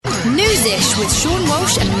Newsish with Sean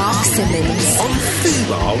Walsh and Mark Simmons on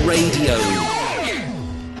Fubar Radio.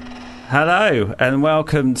 Hello and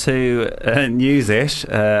welcome to Newsish,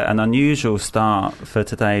 an unusual start for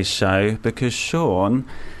today's show because Sean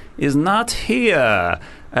is not here.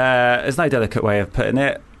 There's no delicate way of putting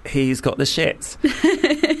it. He's got the shits.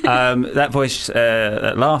 That voice,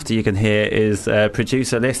 that laughter you can hear is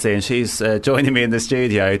producer Lissy, and she's joining me in the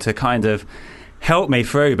studio to kind of help me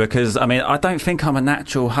through because, I mean, I don't think I'm a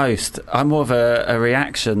natural host. I'm more of a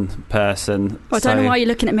reaction person. Well, I don't know why you're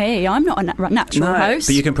looking at me. I'm not a natural host.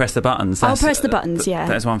 But you can press the buttons. I'll press the buttons, yeah.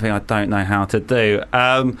 That's one thing I don't know how to do.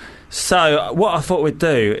 So what I thought we'd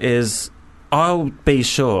do is I'll be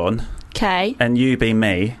Sean. Okay. And you be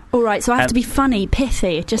me. All right, so I have to be funny,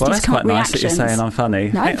 pithy, just that's quite nice that you're saying I'm funny.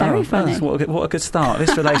 No, very funny. What a good start.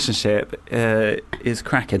 This relationship is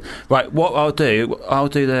cracking. Right, what we'll do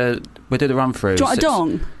the run through. Do you want a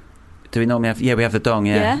dong? Do we normally have? Yeah, we have the dong.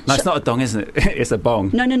 Yeah. No, it's not a dong, isn't it? It's a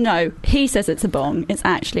bong. No. He says it's a bong. It's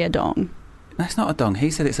actually a dong. No, it's not a dong.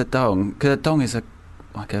 He said it's a dong because a dong is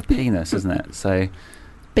like a penis, isn't it? So.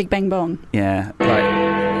 Big bang bong. Yeah.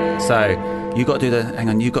 Right. So you got to do the. Hang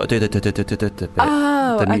on. You got to do the bit.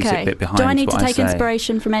 Oh, the music okay. bit behind. Do I need to take say.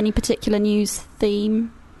 Inspiration from any particular news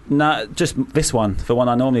theme? No, just this one, the one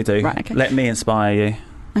I normally do. Right. Okay. Let me inspire you.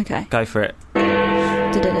 Okay. Go for it.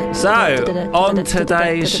 So, on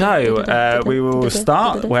today's show, we will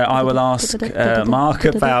start where I will ask Mark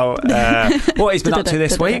about what he's been up to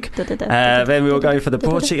this week. Then we will go for the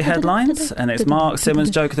broadsheet headlines, and it's Mark Simmons'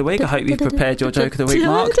 Joke of the Week. I hope you've prepared your Joke of the Week,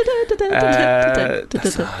 Mark.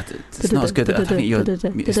 It's not as good. I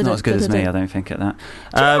think it's not as good as me. I don't think at that.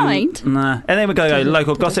 Do you mind? Nah. And then we go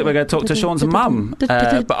local gossip. We're going to talk to Sean's mum, but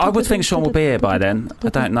I would think Sean will be here by then. I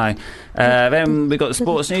don't know. Then we got the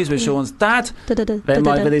sports news with Sean's dad. Then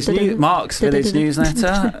Mark's village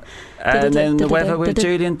newsletter, and then the weather with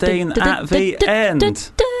Julian Dean at the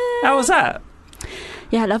end. How was that?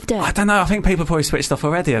 Yeah, I loved it. I don't know. I think people probably switched off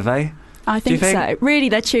already, have they? I think so. Really,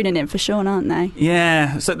 they're tuning in for Sean, aren't they?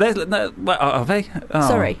 Yeah. So are they? Oh.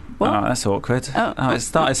 Sorry. What? Oh, that's awkward. Oh, it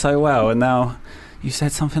started so well, and now you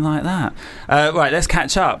said something like that. Right, let's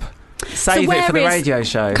catch up. Save it for the radio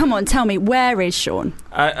show. Come on, tell me, where is Sean?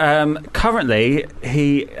 Currently,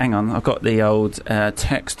 hang on, I've got the old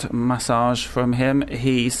text massage from him.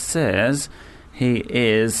 He says he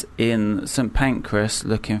is in St Pancras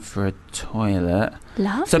looking for a toilet.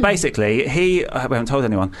 Lovely. So basically, we haven't told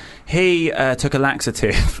anyone, he took a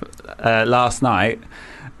laxative last night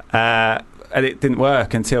and it didn't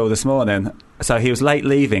work until this morning. So he was late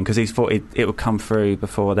leaving because he thought it would come through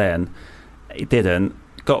before then. It didn't.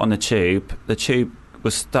 Got on the tube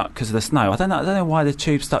was stuck because of the snow. I don't know why the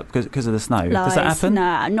tube's stuck because of the snow. Lies. Does that happen?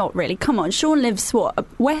 Nah, not really. Come on, Sean lives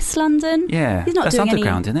West London? Yeah, he's not that's doing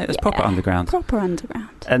underground, isn't it? It's proper underground. Proper underground.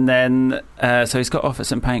 And then so he's got off at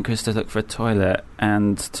St Pancras to look for a toilet,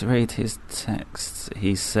 and to read his text,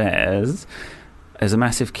 he says there's a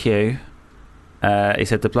massive queue. He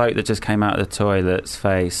said the bloke that just came out of the toilet's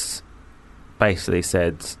face basically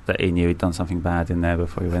said that he knew he'd done something bad in there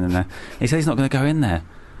before he went in there. He said he's not going to go in there.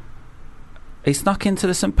 He snuck into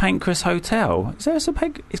the St Pancras Hotel. Is there a St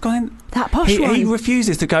Pancras? He's gone in. That posh one. He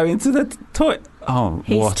refuses to go into the toilet. Oh,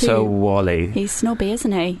 what a wally. He's snobby,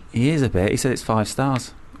 isn't he? He is a bit. He said it's 5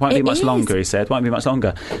 stars. Won't be much longer, he said. Won't be much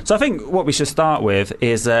longer. So I think what we should start with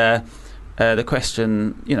is the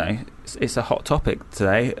question, you know, it's a hot topic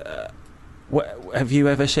today. Have you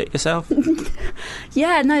ever shit yourself?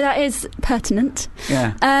 Yeah, no, that is pertinent.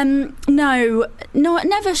 Yeah. No,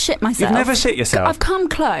 never shit myself. You've never shit yourself? I've come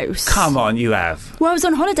close. Come on, you have. Well, I was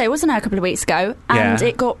on holiday, wasn't I, a couple of weeks ago, and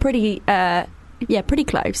it got pretty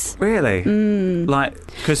close. Really? Like,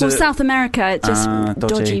 because South America, just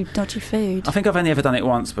dodgy food. I think I've only ever done it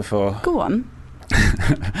once before. Go on.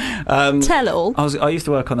 Tell all. I used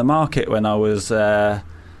to work on the market when I was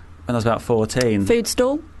about 14. Food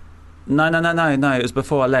stall? No. It was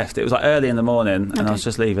before I left. It was like early in the morning, and I was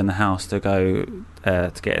just leaving the house to go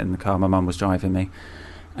to get in the car. My mum was driving me,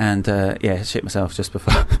 and shit myself just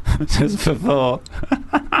before, just before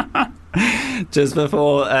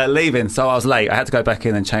leaving. So I was late. I had to go back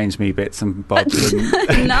in and change me bits and bobs.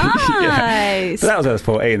 Nice. But that was when I was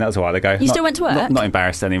 14. That was a while ago. You still went to work? Not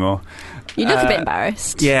embarrassed anymore. You look a bit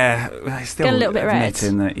embarrassed. Yeah, still get a little bit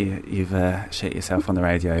admitting that you've shit yourself on the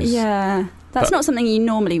radios. Yeah, that's not something you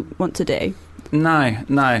normally want to do.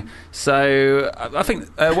 No. So I think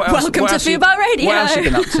welcome to Fubar Radio. What else have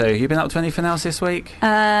you been up to? You been up to anything else this week?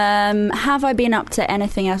 Have I been up to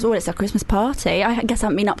anything else? Oh, it's a Christmas party. I guess I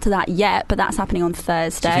haven't been up to that yet, but that's happening on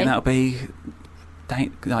Thursday. Do you think that'll be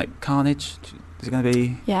like carnage? Is it going to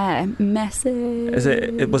be? Yeah, messy. Was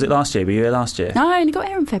it last year? Were you here last year? No, I only got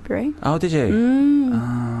here in February. Oh, did you?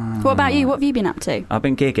 What about you? What have you been up to? I've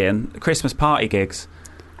been gigging. Christmas party gigs.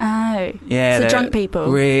 Oh. Yeah, So they're drunk people.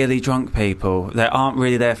 Really drunk people that aren't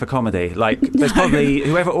really there for comedy. Like, there's probably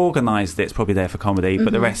whoever organised it's probably there for comedy,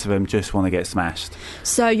 but the rest of them just want to get smashed.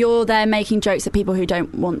 So you're there making jokes at people who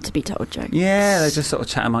don't want to be told jokes. Yeah, they just sort of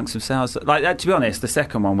chat amongst themselves. Like, to be honest, the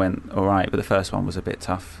second one went all right, but the first one was a bit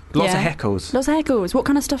tough. Lots of heckles. Lots of heckles. What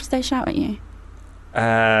kind of stuff do they shout at you?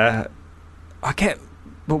 I get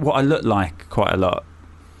what I look like quite a lot.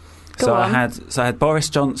 Go on. I had Boris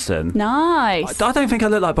Johnson. Nice. I don't think I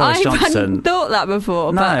look like Boris Johnson. I hadn't thought that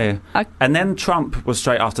before. No. But And then Trump was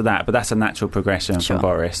straight after that, but that's a natural progression Sure. from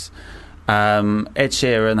Boris. Ed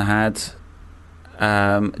Sheeran had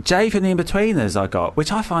Jay from the Inbetweeners I got,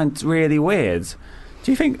 which I find really weird.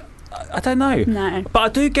 Do you think... I don't know. No. But I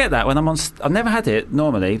do get that when I'm on... I've never had it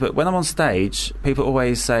normally, but when I'm on stage, people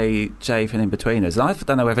always say Jay from Inbetweeners. And I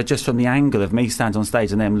don't know whether just from the angle of me standing on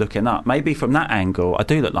stage and them looking up, maybe from that angle, I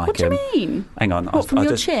do look like What do him. you mean? Hang on. What, from I'll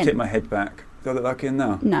your just chin? tip my head back. Do I look like him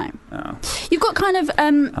now? No. Oh. You've got kind of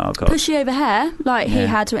Oh, God. pushy over hair, like he Yeah.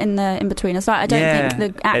 had in the In-Betweeners. Like, I don't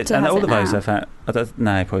think the actor and has all it of those now. have had.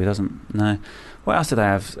 No, he probably doesn't. No. What else did I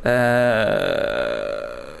have?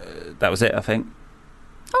 That was it, I think.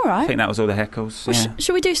 All I right. think that was all the heckles. Well, Yeah.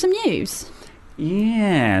 shall we do some news?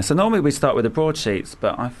 Yeah. So normally we start with the broadsheets,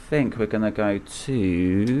 but I think we're going to go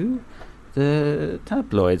to the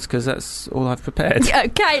tabloids because that's all I've prepared.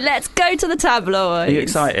 Okay, let's go to the tabloids. Are you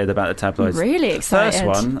excited about the tabloids? Really excited. First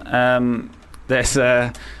one, there's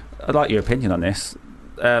I'd like your opinion on this.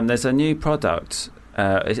 There's a new product.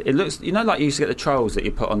 It looks, like you used to get the trolls that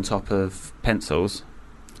you put on top of pencils.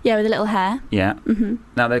 Yeah, with a little hair. Yeah. Mm-hmm.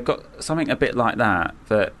 Now they've got something a bit like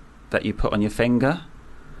that you put on your finger,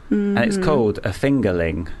 and it's called a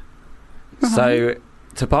fingerling. Right. So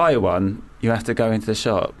to buy one, you have to go into the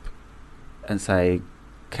shop and say,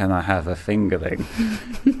 "Can I have a fingerling?"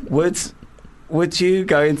 Would you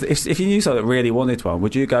go into if you knew someone that really wanted one?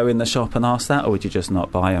 Would you go in the shop and ask that, or would you just not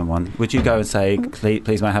buy them one? Would you go and say,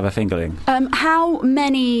 "Please, may I have a fingerling?" How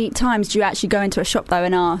many times do you actually go into a shop though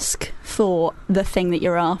and ask for the thing that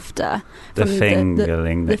you're after? The From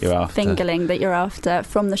fingerling that you're after. Fingerling that you're after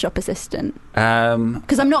from the shop assistant. Um,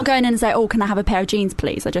 Because I'm not going in and say, "Oh, can I have a pair of jeans,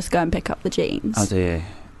 please?" I just go and pick up the jeans. oh dear,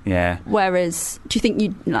 yeah. Whereas, do you think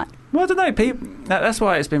you like? Well, I don't know. That's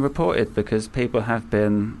why it's been reported, because people have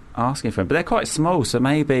been asking for them, but they're quite small, so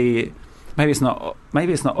maybe it's not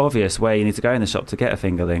obvious where you need to go in the shop to get a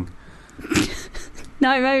fingerling.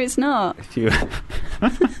 No, maybe it's not. If you,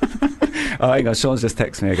 oh, hang on, Sean's just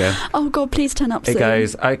texted me again. Oh God, please turn up He soon.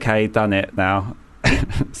 goes, "Okay, done it now."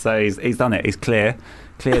 So he's done it. He's cleared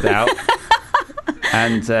out,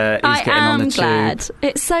 and he's getting on the tube. glad.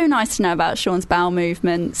 It's so nice to know about Sean's bowel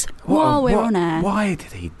movements while we're on air. Why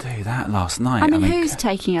did he do that last night? I mean, who's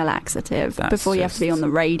taking a laxative That's before you have to be just- on the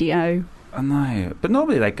radio? I know, but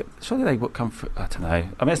normally surely they would come. I don't know.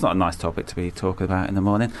 I mean, it's not a nice topic to be talking about in the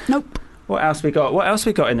morning. Nope. What else we got? What else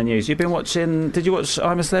we got in the news? You've been watching. Did you watch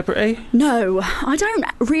I'm a Celebrity? No, I don't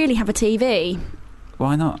really have a TV.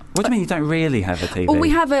 Why not? What do you mean you don't really have a TV? Well,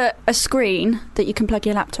 we have a screen that you can plug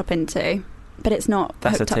your laptop into, but it's not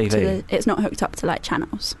That's hooked a up to TV. it's not hooked up to like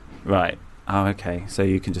channels. Right. Oh, okay. So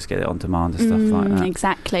you can just get it on demand and stuff like that.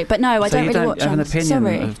 Exactly. But no, I So don't you really watch have an them. opinion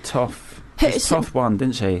Sorry. of Toff. Who's- Toff won,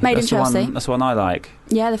 didn't she? Made in That's the one- Chelsea. That's the one I like.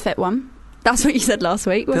 Yeah, the fit one. That's what you said last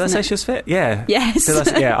week, Did I wasn't say it? she was fit? Yeah. Yes. Did I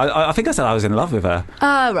say, yeah. I think I said I was in love with her.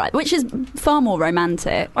 Oh, right. Which is far more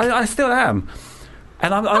romantic. I still am.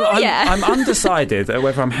 And I'm undecided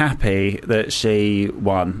whether I'm happy that she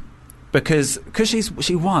won. Because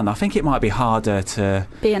she won, I think it might be harder to...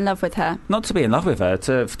 Be in love with her. Not to be in love with her,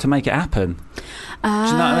 to make it happen. Oh,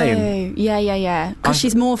 you know what I mean? Yeah. Because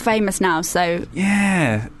she's more famous now, so...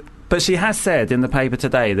 Yeah. But she has said in the paper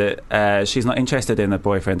today that she's not interested in a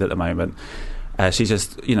boyfriend at the moment. She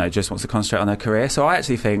just wants to concentrate on her career. So I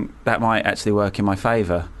actually think that might actually work in my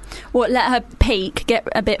favour. What, let her peak, get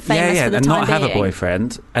a bit famous for the and time not have a being?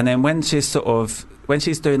 boyfriend. And then when she's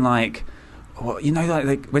doing like,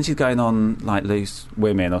 when she's going on like Loose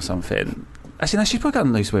Women or something. Actually, no, she's probably going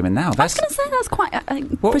on Loose Women now. I was going to say that's quite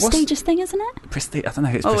a prestigious thing, isn't it? Prestige. I don't know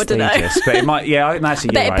if it's Oh, I don't know. prestigious, but it might. Yeah,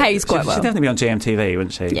 actually, I bet you're it right. pays quite well. She'd definitely be on GMTV,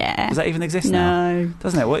 wouldn't she? Yeah. Does that even exist now? No.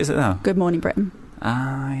 Doesn't it? What is it now? Good Morning Britain.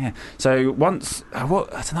 Ah, yeah. So once, I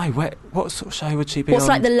don't know, what sort of show would she be What's on?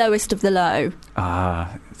 like the lowest of the low?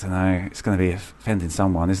 I don't know. It's going to be offending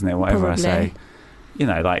someone, isn't it? Whatever Probably. I say.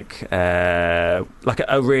 Like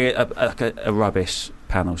a rubbish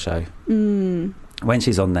panel show. Mm. When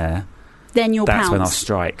she's on there, then you'll That's pounce. when I'll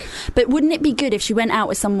strike. But wouldn't it be good if she went out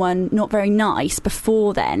with someone not very nice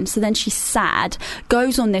before then? So then she's sad,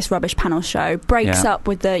 goes on this rubbish panel show, breaks Yeah. up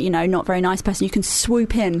with the, not very nice person. You can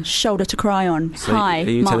swoop in, shoulder to cry on. So Hi, are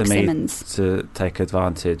you Mark telling me Simmons. to take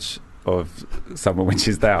advantage of someone when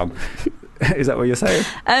she's down? Is that what you're saying?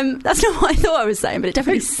 That's not what I thought I was saying, but it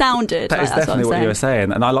definitely sounded That like is that's definitely what you were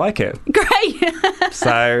saying, and I like it. Great.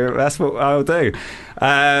 So that's what I'll do.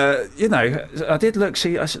 I did look.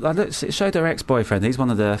 It showed her ex-boyfriend. I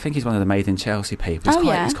think he's one of the Made in Chelsea people.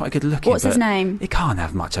 He's quite good looking. What's his name? He can't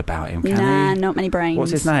have much about him, can Nah, he? not many brains. What's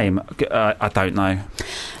his name? I don't know.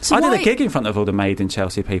 So I did why- a gig in front of all the Made in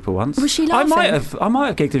Chelsea people once. Was she laughing? I might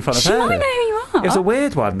have gigged in front of She her. might know who you are. It was a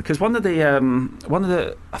weird one because one of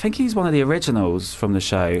the I think he's one of the originals from the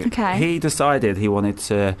show. Okay. He decided he wanted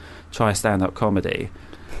to try stand-up comedy.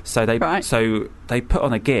 So they put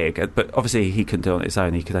on a gig, but obviously he couldn't do it on his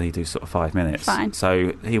own. He could only do sort of 5 minutes. Fine.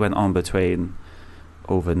 So he went on between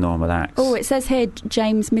all the normal acts. Oh, it says here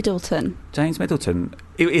James Middleton. James Middleton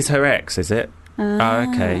is her ex, is it?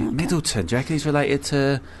 Okay. Middleton. Do you reckon he's related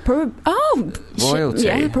to royalty?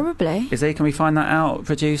 Yeah, probably. Is he? Can we find that out,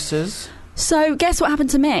 producers? So, guess what happened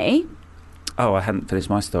to me? Oh, I hadn't finished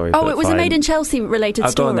my story. Oh, but it was fine. a Made in Chelsea related Go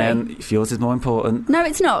story. on then. If yours is more important. No,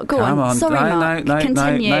 it's not. Go Come on. Sorry, Mark.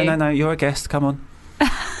 Continue. No. You're a guest. Come on.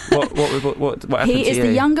 What happened He to is you?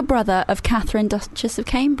 the younger brother of Catherine, Duchess of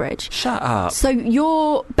Cambridge. Shut up. So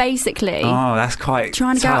you're basically Oh, that's quite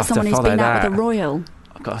trying to get out tough someone to who's follow been out that. with a royal.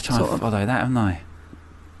 I've got to try sort and of. follow that, haven't I?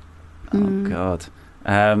 Oh, God.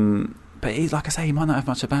 But he's, like I say, he might not have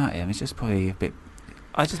much about him. He's just probably a bit...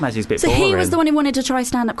 I just imagine he's a bit So boring. he was the one who wanted to try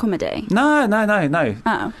stand-up comedy? No.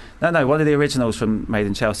 Oh. No. One of the originals from Made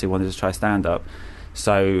in Chelsea wanted to try stand-up.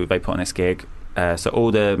 So they put on this gig. So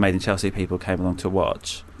all the Made in Chelsea people came along to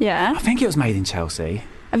watch. Yeah. I think it was Made in Chelsea.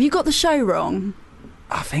 Have you got the show wrong?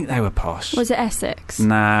 I think they were posh. Was it Essex?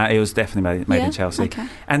 Nah, it was definitely made in Chelsea. Okay.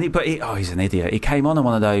 And he's an idiot. He came on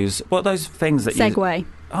one of those... What are those things that Segway.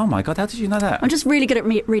 Oh, my God, how did you know that? I'm just really good at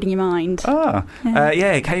reading your mind.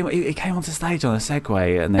 He came onto stage on a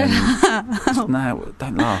Segway and then... No,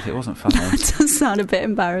 don't laugh, it wasn't funny. That does sound a bit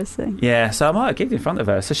embarrassing. Yeah, so I might have gigged in front of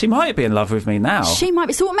her. So she might be in love with me now. She might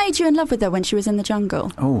be. So what made you in love with her when she was in the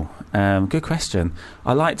jungle? Oh, good question.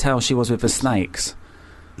 I liked how she was with the snakes.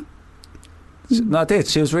 No, I did.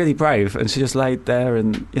 She was really brave, and she just laid there,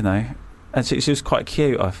 and and she was quite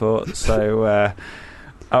cute. I thought so.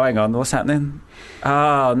 Oh, hang on, what's happening?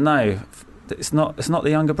 Oh no, it's not the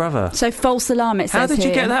younger brother. So false alarm. It says. How did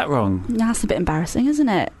you here. get that wrong? That's a bit embarrassing, isn't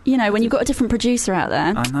it? When you've got a different producer out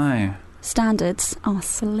there, I know. standards are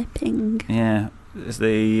slipping. Yeah, it's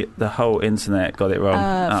the whole internet got it wrong.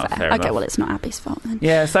 Fair Okay, enough. well, it's not Abby's fault then.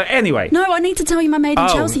 Yeah. So anyway. No, I need to tell you my Made in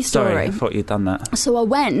Chelsea story. Sorry, I thought you'd done that. So I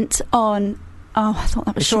went on. Oh, I thought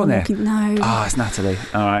that was It's Sean on there. walking. No. Oh, it's Natalie.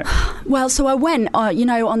 All right. Well, so I went,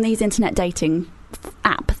 on these internet dating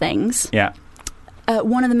app things. Yeah.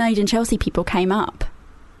 One of the Made in Chelsea people came up.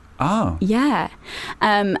 Oh. Yeah.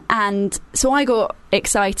 And so I got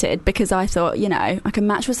excited because I thought, I can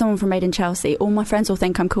match with someone from Made in Chelsea. All my friends will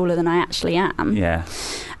think I'm cooler than I actually am. Yeah.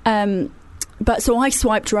 But so I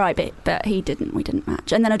swiped right, but he didn't. We didn't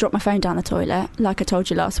match. And then I dropped my phone down the toilet, like I told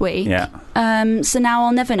you last week. Yeah. So now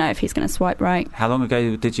I'll never know if he's going to swipe right. How long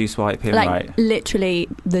ago did you swipe him Like right? literally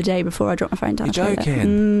the day before I dropped my phone down You're the toilet.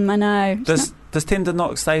 joking? I know. Does Tinder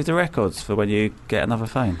not save the records for when you get another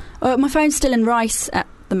phone? My phone's still in Rice at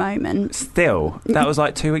the moment. Still? That was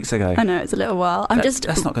like 2 weeks ago. I know, it's a little while.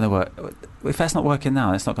 That's not going to work. If that's not working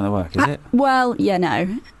now, it's not going to work, is it? Well, yeah,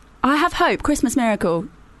 no. I have hope. Christmas miracle,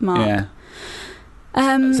 Mark. Yeah.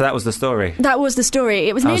 So that was the story. That was the story.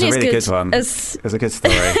 It was That was nearly a really as good one. as It was a good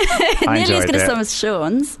story. I nearly as enjoyed good as it. some of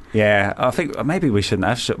Sean's. Yeah, I think maybe we shouldn't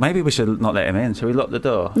have. Maybe we should not let him in. Shall we lock the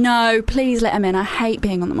door? No, please let him in. I hate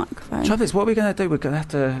being on the microphone. Trouble is, what are we going to do? We're going to have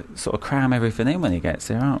to sort of cram everything in when he gets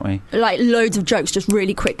here, aren't we? Like loads of jokes, just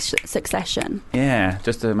really quick succession. Yeah,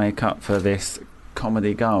 just to make up for this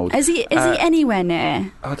comedy gold. Is he anywhere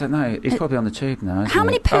near? I don't know. He's probably on the tube now. How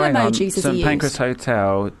many poo hang on. emojis has St he Pancras used?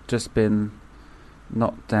 Hotel just been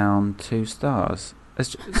knocked down 2 stars.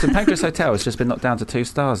 St Pancras Hotel has just been knocked down to 2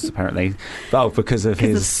 stars apparently. Oh, because of The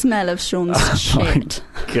his smell of Sean's shit.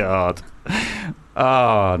 God.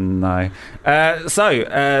 Oh no. So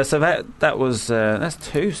that was that's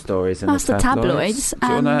 2 stories in That's the the tabloids. tabloids, Do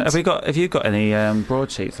you and- have you got any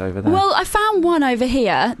broadsheets over there? Well, I found one over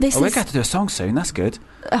here. we're going to do a song soon. That's good.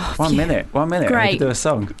 Oh, 1 minute. We Great. can do a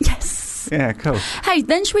song. Yes. Yeah, cool. Hey,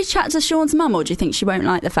 then should we chat to Sean's mum, or do you think she won't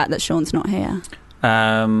like the fact that Sean's not here? We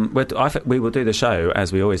will do the show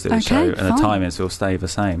as we always do the Okay, show, and the fine. timings will stay the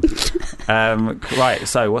same. Right.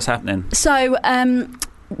 So what's happening? So,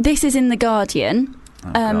 this is in The Guardian.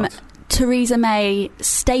 Oh, God. Theresa May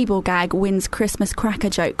stable gag wins Christmas cracker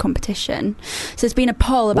joke competition. So there's been a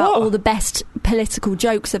poll about What? all the best political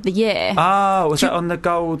jokes of the year. Oh, was that on the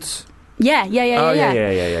gold? Yeah. Oh,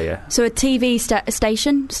 yeah. So a TV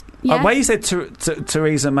station. Yeah. When you said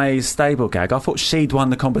Theresa May's stable gag, I thought she'd won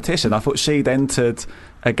the competition. I thought she'd entered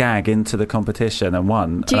a gag into the competition and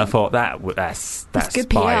won. And I thought that's good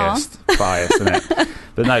biased, isn't it?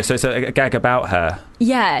 But no, so it's a gag about her.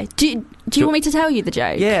 Yeah. Do you want me to tell you the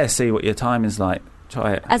joke? Yeah, see what your time is like.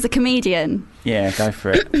 Try it. As a comedian. Yeah, go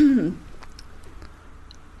for it. I mean,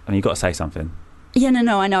 you've got to say something. Yeah,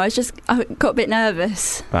 no, I know. I got a bit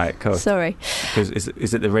nervous. Right, cool. Sorry. Because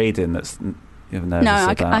is it the reading that's you're nervous No,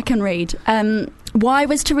 about? I can read. Why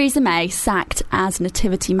was Theresa May sacked as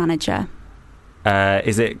nativity manager?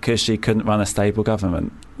 Is it because she couldn't run a stable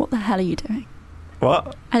government? What the hell are you doing?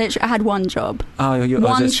 What? I had one job. Oh,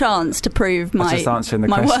 one chance to prove I was just answering the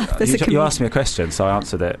my question. worth as a You comedian. asked me a question, so I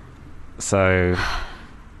answered it. So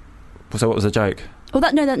what was the joke? Oh,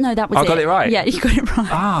 that was I it. got it right? Yeah, you got it right.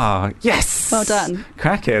 Ah, yes. Well done.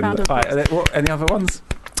 Cracking. Round of Right, applause. any other ones?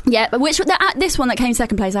 Yeah, but this one that came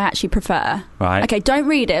second place I actually prefer. Right. Okay, don't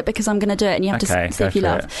read it because I'm going to do it and you have Okay, to see go if you for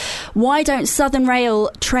laugh. it. Why don't Southern Rail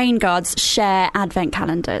train guards share advent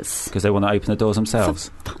calendars? Because they want to open the doors themselves.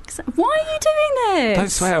 Why are you doing this? Don't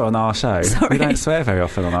swear on our show. Sorry. We don't swear very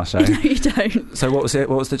often on our show. No, you don't. So what was it?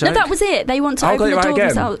 What was the joke? No, that was it. They want to got open it the right door again.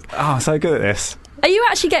 themselves. Oh, I'm so good at this. Are you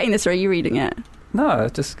actually getting this or are you reading it? No,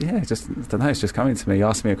 just I don't know. It's just coming to me. You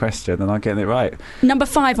ask me a question and I'm getting it right. Number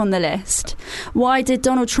 5 on the list. Why did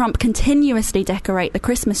Donald Trump continuously decorate the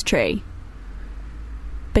Christmas tree?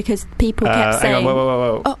 Because people kept saying... Hang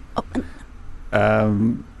on,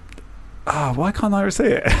 whoa. Why can't I see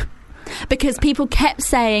it? Because people kept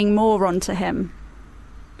saying moron to him.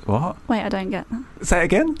 What? Wait, I don't get that. Say it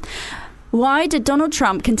again? Why did Donald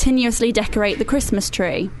Trump continuously decorate the Christmas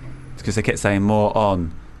tree? Because they kept saying more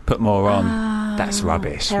on. Put more on. That's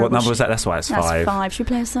rubbish. terrible. What number was that? That's why it's That's 5. 5. Should we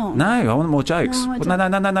play a song? No, I want more jokes. No, I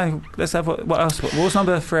No. Let's have what else? What was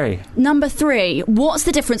number 3? Number 3. What's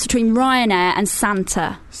the difference between Ryanair and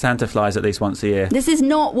Santa? Santa flies at least once a year. This is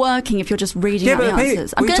not working if you're just reading out the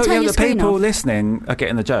answers. I'm going to turn your the screen people off. listening are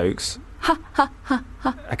getting the jokes.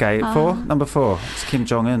 Okay, 4. Number 4. It's Kim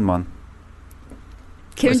Jong Un one.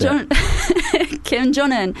 Kim Jong-un. Kim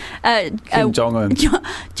Jong-un. Kim Jong Un.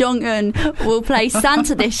 Jong-un will play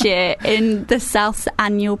Santa this year in the South's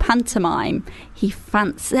annual pantomime. He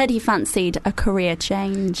said he fancied a career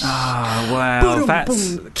change. Ah, well, Boom,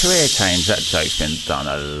 that's boom. career change. That joke's been done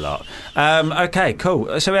a lot. Okay,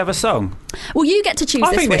 cool. Shall we have a song? Well, you get to choose I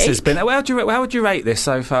this think week. this has been. How would you rate this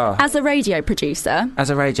so far? As a radio producer, As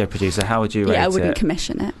a radio producer, how would you rate it? I wouldn't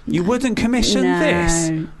commission it. You wouldn't commission No. this?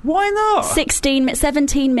 Why not?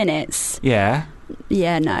 17 minutes. Yeah,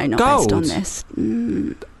 Yeah, no, not Gold. based on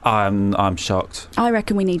this. I'm shocked. I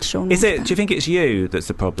reckon we need Sean. Is it? Do you think it's you that's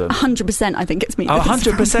the problem? 100%? I think it's me. Oh, that's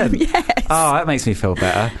the 100%? problem. Yes. Oh, that makes me feel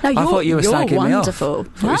better. No, I thought you were you're slagging wonderful. me off. I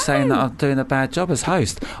thought you were saying that I'm doing a bad job as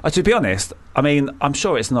host. To be honest, I mean, I'm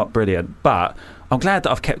sure it's not brilliant, but I'm glad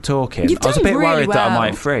that I've kept talking. You've I was a done bit really worried that I well.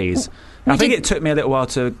 might freeze. We I think did- it took me a little while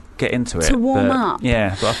to get into it. To warm but- up.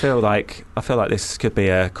 Yeah, but I feel like this could be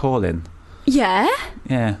a call-in. Yeah.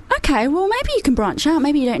 Yeah. Okay. Well, maybe you can branch out.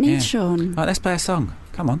 Maybe you don't need Yeah. Sean. Right, let's play a song.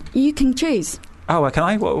 Come on. You can choose. Oh, can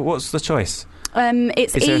I? What's the choice?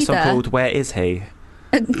 It's Is there a song either called "Where Is He"?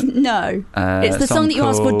 no. It's the a song that you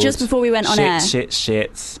asked for called just before we went on air.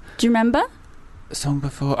 Shits. Do you remember? Song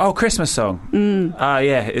before? Oh, Christmas song.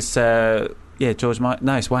 Yeah, it's George Michael.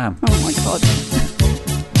 No, it's Wham. Oh my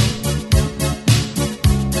god.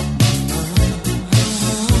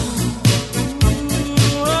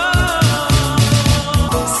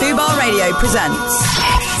 Fubar Radio presents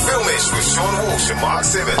Film It with Sean Walsh and Mark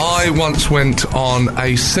Simmons. I once went on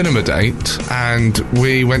a cinema date and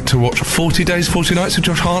we went to watch 40 Days, 40 Nights with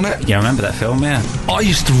Josh Hartnett. Yeah, I remember that film. Yeah. I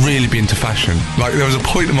used to really be into fashion. Like, there was a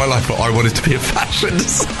point in my life where I wanted to be a fashion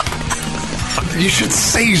designer. You should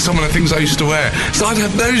see some of the things I used to wear. So I'd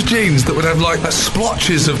have those jeans that would have like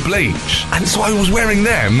splotches of bleach. And so I was wearing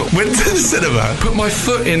them, went to the cinema, put my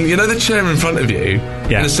foot in, you know the chair in front of you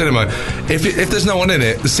in the cinema? If there's no one in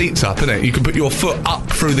it, the seat's up, innit? You can put your foot up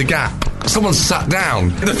through the gap. Someone sat down.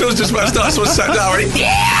 The film's just about to start, someone sat down, right?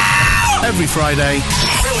 Yeah! Every Friday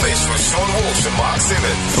Film It with Sean Walsh and Mark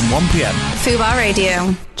Simmons. from 1pm. Fubar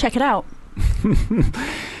Radio. Check it out.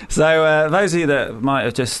 So those of you that might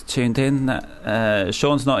have just tuned in,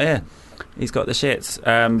 Sean's not here. He's got the shits,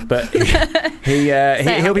 but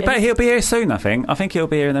he'll be here soon. I think he'll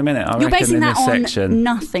be here in a minute. I You're reckon basing in that this on section.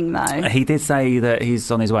 nothing, though. He did say that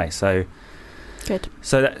he's on his way, so Good.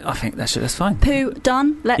 So I think that's fine. Pooh,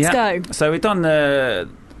 done. Let's go. So we've done the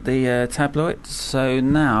tabloid. So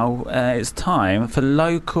now it's time for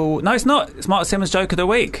local... No, it's not. It's Mark Simmons' Joke of the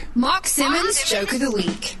Week. Mark Simmons' Joke of the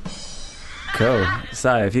Week. Cool. So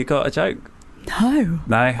have you got a joke? No.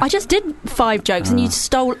 No? I just did 5 jokes and you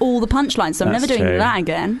stole all the punchlines, so I'm That's never doing true. that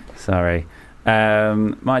again. Sorry.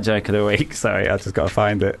 My joke of the week. Sorry, I just got to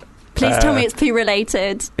find it. Please tell me it's poo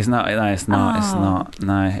related. It's not. No, it's not. It's Oh. not.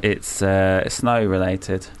 No, it's snow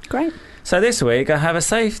related. Great. So this week I have a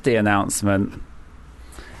safety announcement.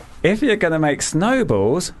 If you're going to make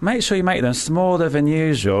snowballs, make sure you make them smaller than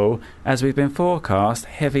usual, as we've been forecast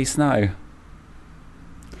heavy snow.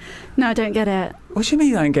 No, I don't get it. What do you mean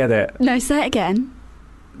you don't get it? No, say it again.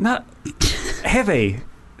 No, heavy.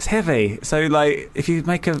 It's heavy. So, like, if you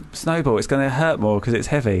make a snowball, it's going to hurt more because it's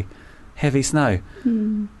heavy. Heavy snow.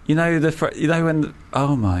 You know when?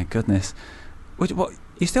 Oh my goodness! What?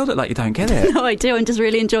 You still look like you don't get it. No, I do. I'm just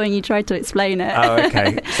really enjoying you tried to explain it. Oh,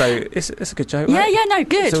 okay. So it's a good joke, right? Yeah, no,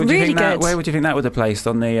 good. So would you really think that, good. where would you think that would have placed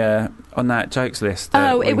on the on that jokes list?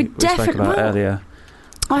 That Oh, it would we spoke definitely- about well, earlier.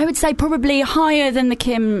 I would say probably higher than the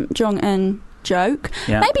Kim Jong-un joke.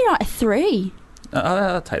 Yeah. Maybe like a 3.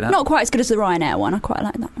 I'll take that. Not quite as good as the Ryanair one. I quite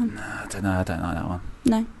like that one. I don't know. I don't like that one.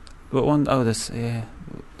 No. What one? Oh, this. Yeah.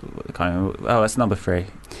 That's number 3.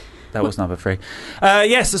 That was number 3.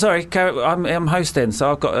 Yes, sorry. I'm hosting,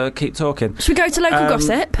 so I've got to keep talking. Should we go to local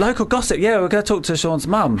gossip? Local gossip. Yeah, we're going to talk to Sean's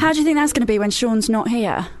mum. How do you think that's going to be when Sean's not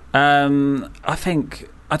here? I think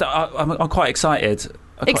I'm quite excited.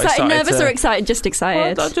 Excited, nervous, or excited? Just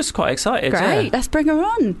excited. Well, I'm just quite excited. Great. Yeah. Let's bring her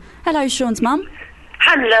on. Hello, Sean's mum.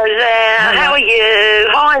 Hello there. Hello. How are you?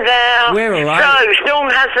 Hi there. We're all right. So, Sean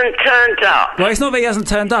hasn't turned up. Well, it's not that he hasn't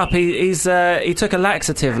turned up. He took a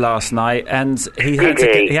laxative last night, and he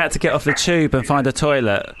had to get off the tube and find a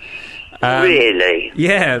toilet. Really?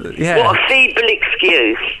 Yeah. What a feeble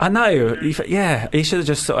excuse. I know. He should have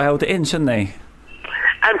just sort of held it in, shouldn't he?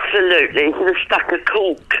 Absolutely. He should have stuck a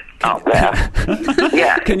cork up there.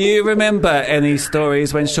 Yeah. Can you remember any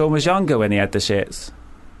stories when Sean was younger when he had the shits?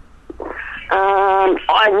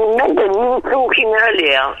 I remember you talking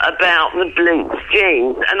earlier about the bleached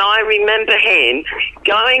jeans, and I remember him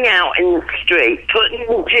going out in the street, putting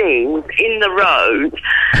the jeans in the road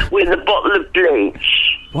with a bottle of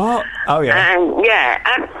bleach. What? Oh, yeah. And, yeah,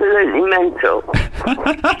 absolutely mental.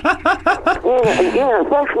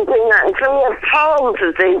 Definitely doing that. And so we have piles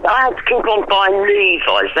of these. I had to keep on buying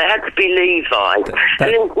Levi's. They had to be Levi's.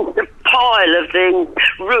 And then just a pile of these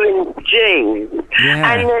ruined jeans.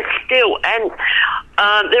 Yeah. And they're still... And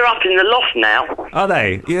they're up in the loft now. Are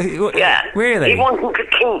they? Yeah. Really? He wanted to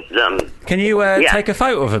keep them. Can you take a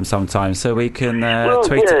photo of them sometime so we can Will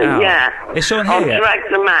tweet do, it out? yeah. Is Sean I'll here yet? drag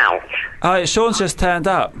them out. Oh, Sean's just turned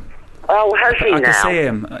up. Oh, has he I now? can see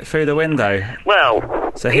him through the window.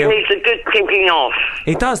 Well, So he he'll- needs a good kicking off.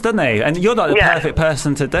 He does, doesn't he? And you're not the Yeah. perfect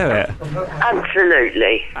person to do it.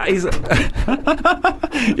 Absolutely. He's.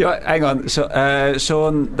 Hang on, Sean.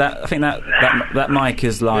 I think that mic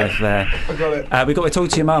is live there. I got it. We've got to talk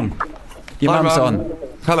to your mum. Your Hi, mum's Mum. on.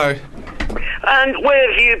 Hello. And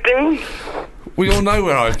where have you been? We all know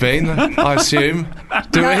where I've been, I assume.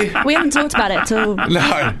 Do we? We haven't talked about it at all. No, No.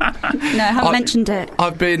 haven't mentioned it.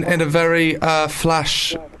 I've been in a very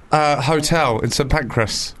flash hotel in St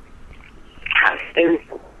Pancras. Aston.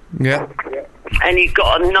 Yeah. And you've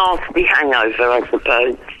got a nasty hangover, I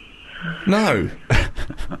suppose. No.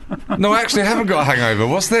 No, I actually haven't got a hangover.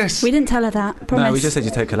 What's this? We didn't tell her that. Promise. No, we just said you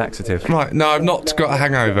take a laxative. Right, no, I've not got a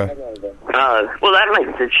hangover. Oh, well, that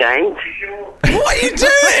makes a change. What are you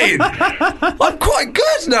doing? I'm quite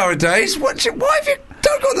good nowadays. Why have you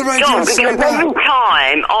don't go on the radio John, and say because every that?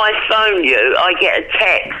 time I phone you, I get a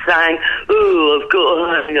text saying, "Ooh, I've got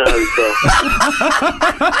a hangover."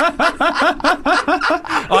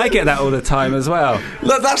 I get that all the time as well.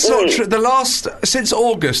 Look, that's not true. Since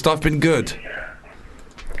August, I've been good.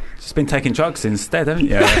 Just been taking drugs instead, haven't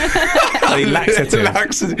you? Bloody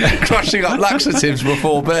laxative. Crushing up laxatives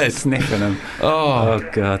before bed. Sniffing them. Oh. Oh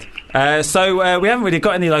God. So we haven't really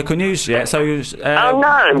got any local news yet. So Oh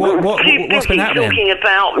no, what's too busy been happening? talking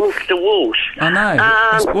about Mr. Walsh. I know.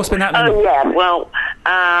 What's been happening? Oh yeah, well,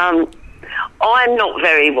 I'm not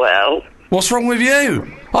very well. What's wrong with you?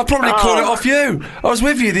 I'll probably call it off you. I was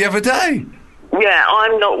with you the other day. Yeah,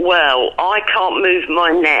 I'm not well. I can't move my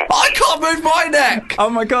neck. I can't move my neck. Oh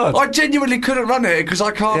my God. I genuinely couldn't run it because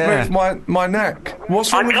I can't Yeah. move my neck.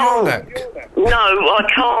 What's wrong I with your can't. neck? No, I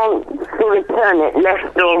can't sort of turn it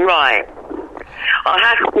left or right. I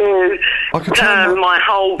have to I could turn turn my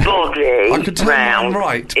whole body I could turn round mine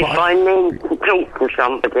right, if but I need to talk to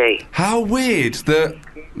somebody. How weird that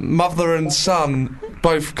mother and son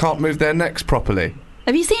both can't move their necks properly.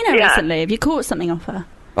 Have you seen her Yeah. recently? Have you caught something off her?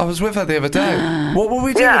 I was with her the other day. What were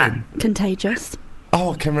we doing? Yeah. Contagious.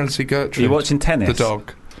 Oh, I came round to see Gertrude. Are you watching tennis? The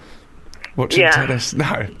dog. Watching Yeah. tennis?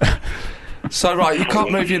 No. So, right, you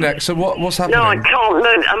can't move your neck, so what's happening? No, I can't move,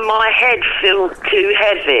 and my head feels too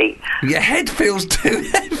heavy. Your head feels too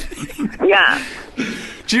heavy. Yeah.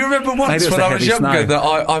 Do you remember Maybe once it was when the I was heavy younger snow.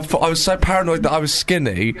 that I was so paranoid that I was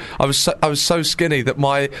skinny? I was so skinny that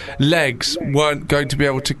my legs weren't going to be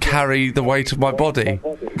able to carry the weight of my body. Do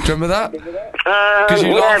you remember that? Because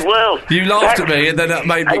you laughed at me, and then that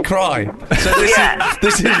made me cry. So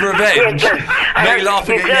this is revenge. Yeah, Me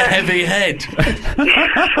laughing at your heavy head.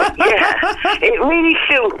 Yeah, it really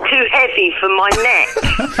feels too heavy for my neck.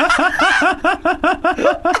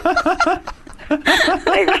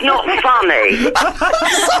 It's not funny.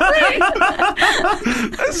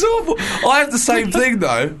 That's awful. I have the same thing,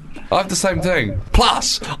 though. I have the same thing.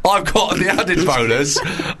 Plus, I've got the added bonus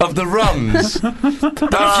of the runs. Done a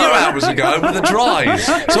few hours ago with the dries.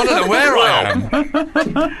 So I don't know where I am.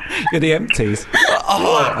 You're the empties.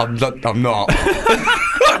 Oh, I'm not.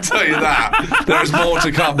 I'll tell you that. There is more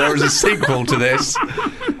to come. There is a sequel to this.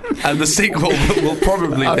 And the sequel will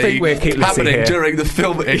probably I think we'll keep Lucy happening here. during the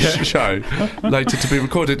film-ish show later to be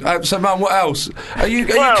recorded. So, Mum, what else?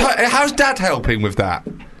 How's Dad helping with that?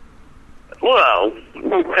 Well,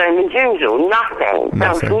 the same as usual, nothing.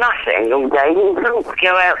 Does nothing all day. He wants to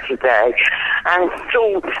go out today and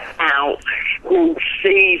sort out his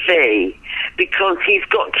CV because he's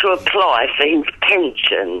got to apply for his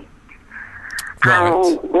pension.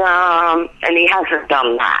 Right. And he hasn't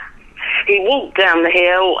done that. He walked down the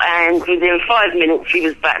hill and within 5 minutes he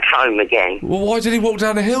was back home again. Well, why did he walk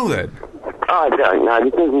down the hill then? I don't know,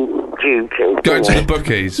 because he's due to. Going to the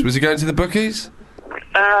bookies. Was he going to the bookies?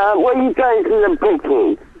 Well, he's going to the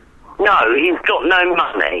bookies. No, he's got no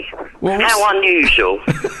money. Well, How unusual.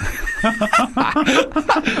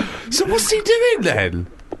 So what's he doing then?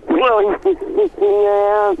 Well, he's just sitting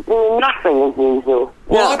there doing nothing as usual.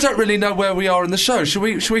 Well, I don't really know where we are in the show. Should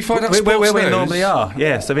we find out Where sports we news? normally are.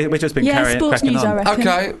 Yeah, so we've just been Sports cracking news, on. I reckon.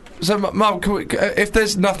 Okay, so Mum, can we, if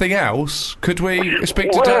there's nothing else, could we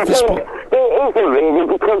speak to Dad for sport? There isn't really,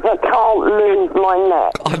 because I can't move my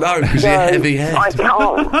neck. I know, because you're heavy head. I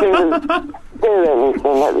can't do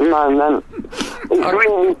anything at the moment. It's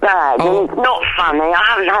really bad, and it's not funny. I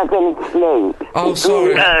haven't had any sleep. Oh, It's sorry.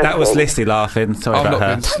 really That was hurtful. Lissy laughing. Sorry I've about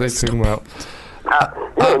not her. been sleeping well.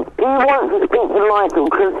 Look, he wants to speak to Michael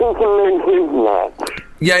because he can move his neck.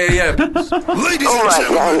 Yeah. Ladies All and right,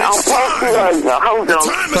 gentlemen, then, I'll it's pass time. you over. Hold The on.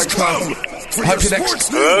 time has Thanks, come Mum. for Hope your your next-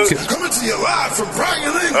 sports news Hello? coming to you live from Prague,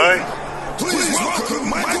 England. Please welcome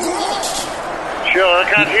Michael Walsh. Sure,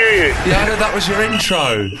 I can't hear you. Yeah, I know that was your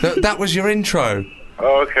intro. That was your intro.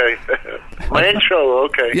 Oh, okay. My intro,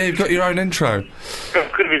 okay. Yeah, you've got your own intro. Could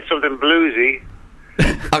have been something bluesy.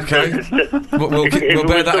 Okay, we'll If it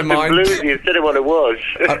bear was that in something mind. bluesy instead of what it was.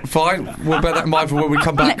 Fine, we'll bear that in mind for when we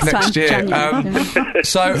come back Next next time, year. January,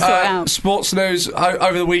 So, Sort it out. sports news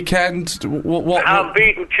over the weekend. What I'm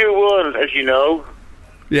beaten 2-1, as you know.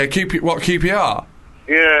 Yeah, QPR?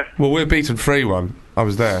 Yeah. Well, we're beaten 3-1. I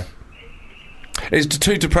was there. It's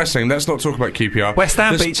too depressing. Let's not talk about QPR. West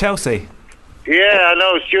Ham This- beat Chelsea. Yeah, I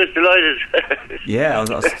know. Stuart's delighted. Yeah,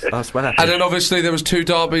 I was well happy. And then obviously there was two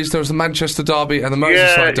derbies. There was the Manchester derby and the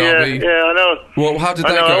Merseyside derby. Yeah, I know. Well, how did I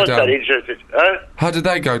they know, I go was that down? interested. Huh? How did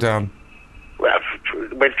they go down? Well,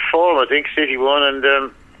 went to form, I think. City won,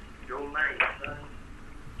 and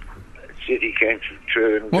City came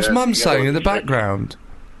through. And, What's Mum saying in the background?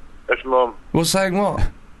 That's Mum. What's saying what?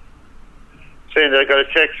 Saying that I got a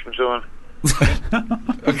text from someone.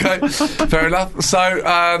 Okay, fair enough.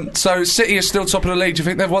 So City is still top of the league. Do you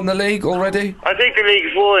think they've won the league already? I think the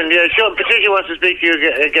league's won. Yeah, sure. Patricia wants to speak to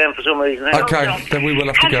you again for some reason. Okay, then we will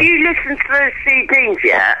have to go. Have you listened to those CDs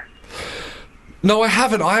yet? No, I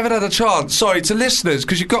haven't. I haven't had a chance. Sorry to listeners,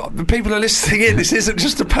 because the people are listening in. This isn't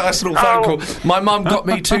just a personal phone call. My mum got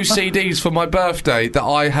me 2 CDs for my birthday that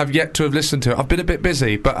I have yet to have listened to. I've been a bit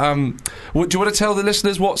busy, but do you want to tell the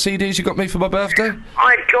listeners what CDs you got me for my birthday?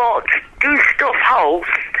 I got Gustav Holst,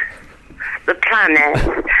 The Planet,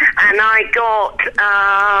 and I got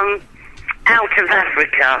Out of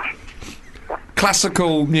Africa.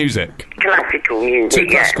 Classical music. Classical music. 2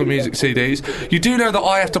 classical music CDs. You do know that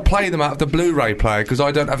I have to play them out of the Blu-ray player because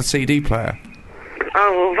I don't have a CD player.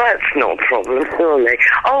 Oh, well, that's not a problem, surely.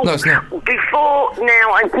 Oh, No, it's not. before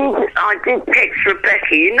now, I did text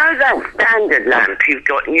Rebecca. You know that standard lamp you've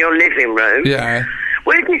got in your living room? Yeah.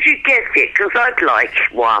 Where did you get it? Because I'd like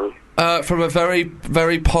one. From a very,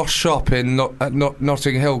 very posh shop in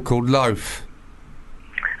Notting Hill called Loaf.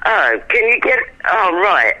 Oh, can you get... Oh,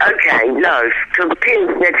 right, okay, no, because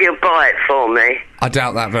Tim said he'll buy it for me. I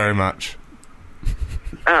doubt that very much.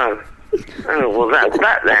 Oh, well, that's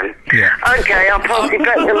that then. Yeah. Okay, I'll pass it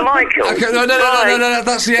back to Michael. Okay, no,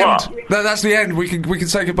 that's the What? end. No, that's the end. We can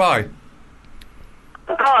say goodbye.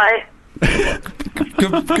 Bye.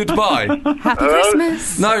 Goodbye. Happy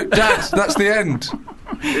Christmas. No, Dad, that's the end.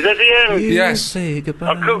 Is that the end? Yes. Say goodbye.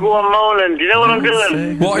 I could go on moaning. Do you know what I'm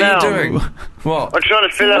doing? What are now? you doing? What? I'm trying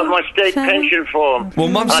to fill out my state pension form. Well,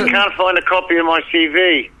 Mum I said... can't find a copy of my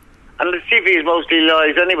CV. And the CV is mostly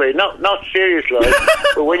lies anyway, not serious lies.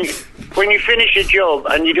 But when you finish a job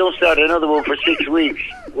and you don't start another one for 6 weeks,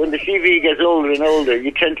 when the CV gets older and older, you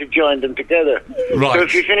tend to join them together. Right. So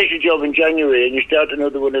if you finish a job in January and you start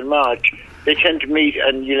another one in March, they tend to meet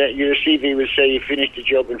and your CV will say you finished the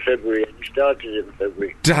job in February and you started it in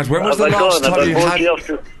February. Dad, when was Have the I last gone? time you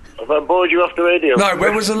had... Have I bored you off the radio? No,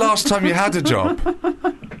 when was the last time you had a job?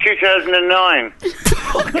 2009.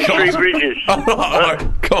 Three Bridges. All right,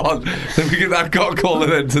 go on. I've got to call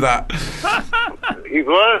an end to that. You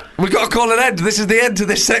what? We've got to call an end. This is the end to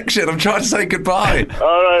this section. I'm trying to say goodbye.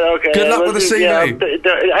 All right, okay. Good luck with the CV.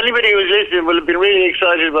 Yeah, anybody who's listening will have been really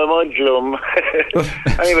excited by my glum.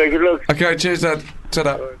 Anyway, good luck. Okay, cheers, Dad.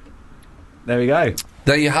 Ta-da. There we go.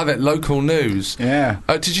 There you have it, local news. Yeah.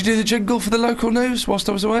 Did you do the jingle for the local news whilst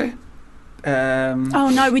I was away? Oh,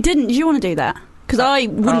 no, we didn't. Did you want to do that? Because I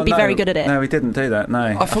wouldn't be very good at it. No, we didn't do that, no.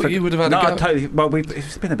 I thought you would have had a go. No, totally. Well,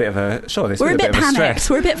 it's been a bit of a... Sure, it's We're been a bit bit of a panicked. stress.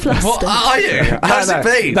 We're a bit flustered. What are you? How's it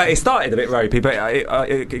been? No, it started a bit ropey, but it got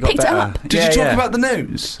Picked it better. up. Did you talk about the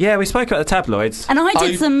news? Yeah, we spoke about the tabloids. And I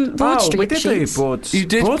did some Broad Street we did sheets. do Broad... You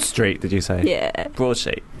did? Broad Street, did you say? Yeah.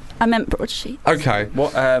 Broadsheet. I meant broadsheet. Okay.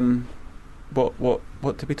 What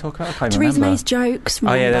did we talk about? I can't Theresa remember. May's jokes. Oh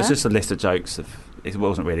yeah, remember? there's just a list of jokes. It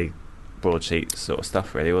wasn't really broadsheet sort of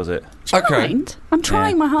stuff, really, was it? Okay. I'm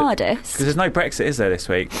trying my hardest. Because there's no Brexit, is there, this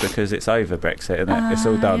week? Because it's over Brexit, isn't it? It's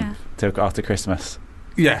all done till after Christmas.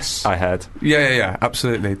 Yes. I heard. Yeah,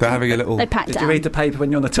 absolutely. They're having a little... They packed Did down. you read the paper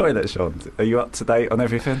when you're on the toilet, Sean? Are you up to date on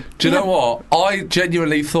everything? Do you know what? I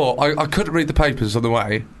genuinely thought... I couldn't read the papers on the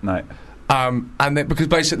way. No. And then, because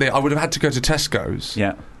basically I would have had to go to Tesco's.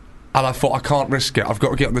 Yeah. And I thought, I can't risk it. I've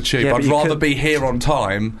got to get on the tube. Yeah, but I'd you rather could- be here on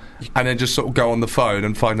time and then just sort of go on the phone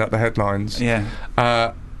and find out the headlines. Yeah.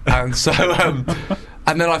 And so...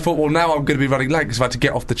 and then I thought, well, now I'm going to be running late because I had to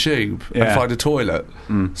get off the tube and Yeah. find a toilet.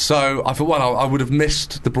 So I thought, well, I would have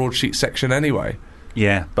missed the broadsheet section anyway.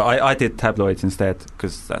 Yeah, but I did tabloids instead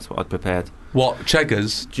because that's what I'd prepared. What,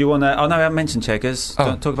 Cheggers? Do you want to... Oh, no, I haven't mentioned Cheggers. Oh.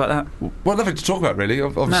 Don't talk about that. Well, nothing to talk about, really.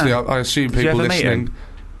 Obviously, No. I assume Did you people ever meet listening... him?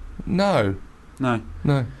 No. No.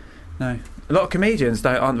 No. A lot of comedians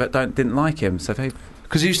didn't like him, so they...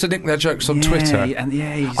 Because he used to nick their jokes on Twitter. And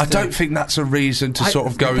he used I to- don't think that's a reason to sort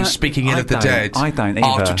of go don't- speaking in I of the don't. dead. I don't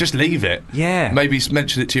Oh, either. to just leave it. Yeah. Maybe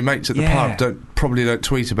mention it to your mates at the Yeah. pub. Probably don't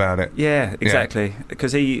tweet about it. Yeah, exactly.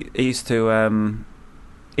 Because he used to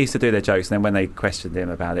do their jokes, and then when they questioned him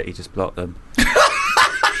about it, he just blocked them.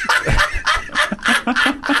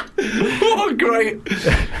 What a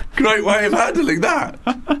great way of handling that.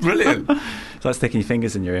 Brilliant. It's like sticking your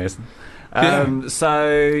fingers in your ears. Yeah.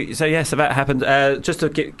 So that happened. Just to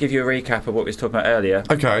give you a recap of what we was talking about earlier.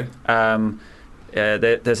 Okay.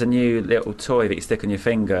 There's a new little toy that you stick on your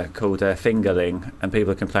finger called Fingerling, and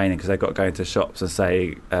people are complaining because they've got to go into shops and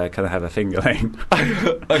say, "Can I have a Fingerling?"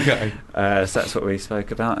 Okay. So that's what we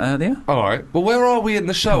spoke about earlier. All right. Well, where are we in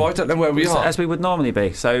the show? I don't know where we So, are. as we would normally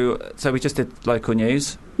be. So we just did local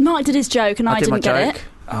news. Mark did his joke and I did my didn't get joke. it.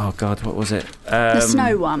 Oh God, what was it? The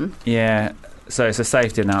snow one. Yeah. So it's a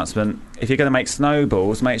safety announcement. If you're going to make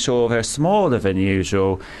snowballs, make sure they're smaller than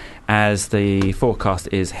usual, as the forecast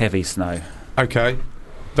is heavy snow. Okay.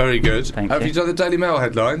 Very good. Thank Have you. you done the Daily Mail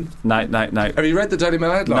headline? No. Have you read the Daily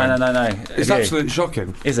Mail headline? No. It's Have you? absolutely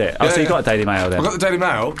shocking. Is it? Oh, Yeah, so you yeah. got a Daily Mail then? I got the Daily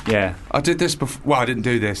Mail. Yeah. I did this before. Well, I didn't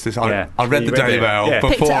do this. Yeah. I read You the read Daily it. Mail Yeah.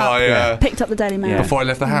 Picked it before up. Picked up the Daily Mail. Yeah. before I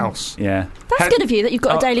left the house. Yeah. That's good of you that you've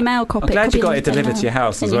got a Daily Mail copy. I'm glad copy you got of it the Daily delivered to your Mail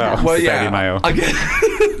house in as your well. house. Well, The yeah. Daily Mail.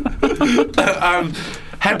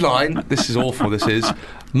 Headline. This is awful. This is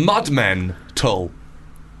Mudmen Tull.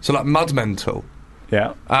 So like Mudmen Tull.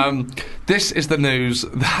 Yeah. This is the news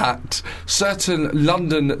that certain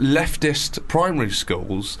London leftist primary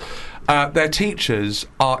schools, their teachers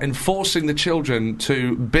are enforcing the children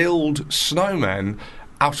to build snowmen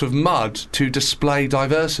out of mud to display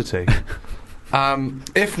diversity.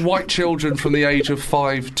 If white children from the age of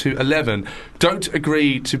 5 to 11 don't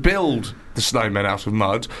agree to build the snowmen out of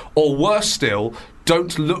mud, or worse still,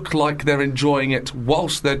 don't look like they're enjoying it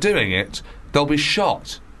whilst they're doing it, they'll be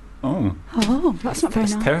shot. Oh, Oh, that's not very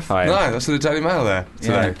nice. terrifying. No, that's in the Daily Mail there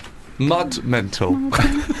today. Mud mental.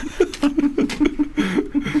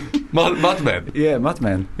 Mudmen. Yeah,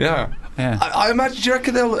 mudmen. Yeah. Yeah. I imagine. Do you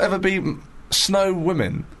reckon there'll ever be snow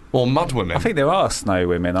women or mud women? I think there are snow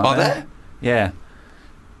women, aren't Are there? Yeah.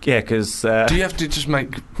 Yeah, because... Do you have to just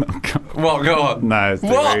make... What? Go on. No, it's too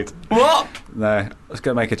What? rude. What? No, I was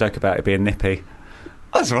going to make a joke about it being nippy.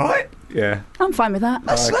 That's all right. Yeah. I'm fine with that.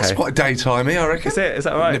 That's okay. quite daytimey, I reckon. Is it? Is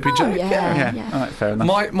that right? Nippy joke. yeah. All right, fair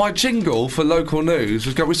enough. My jingle for local news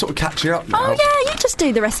was we're sort of catching up now. Oh, yeah, you just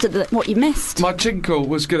do the rest of what you missed. My jingle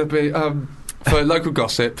was going to be for local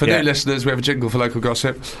gossip. For Yeah. new listeners, we have a jingle for local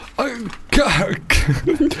gossip.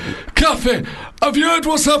 Kathy, have you heard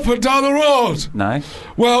what's happened down the road? No?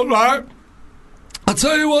 Well, right, I'll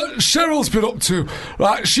tell you what Cheryl's been up to.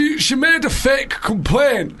 Right, she made a fake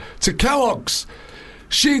complaint to Kellogg's.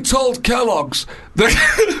 She told Kellogg's that,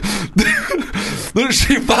 that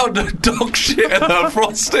she found a dog shit in her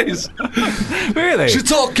Frosties. Really? She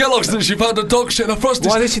told Kellogg's that she found a dog shit in her Frosties.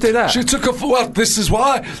 Why did she do that? She took this is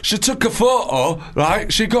why. She took a photo,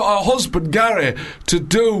 right? She got her husband, Gary, to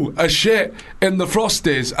do a shit in the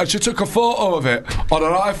Frosties, and she took a photo of it on her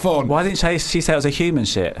iPhone. Why didn't she say it was a human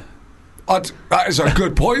shit? That is a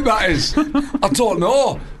good point, that is. I don't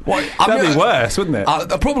know. That'd be worse, wouldn't it?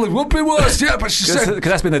 That probably would be worse, yeah, but she said...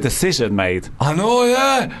 Because that's been a decision made. I know,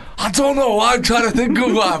 yeah. I don't know why I'm trying to think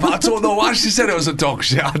of that, but I don't know why she said it was a dog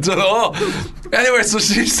shit. I don't know. Anyway, so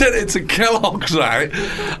she sent it to Kellogg's, right?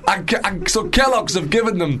 And so Kellogg's have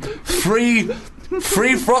given them free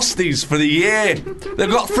Frosties for the year. They've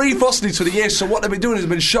got free Frosties for the year, so what they've been doing is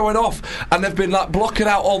been showing off, and they've been like blocking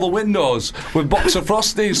out all the windows with box of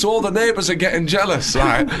Frosties, so all the neighbours are getting jealous,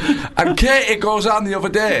 right? And Katie goes on the other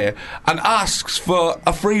day and asks for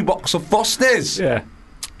a free box of Frosties. Yeah.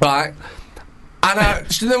 Right?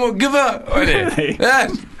 And she then won't give her Really? Yeah.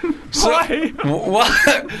 So, Why?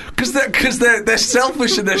 Why? Because they're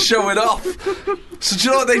selfish and they're showing off. So do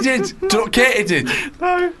you know what they did? Do you know what Katie did?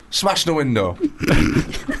 No. Smashed the window.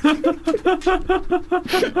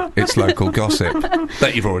 It's local gossip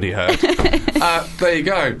that you've already heard. There you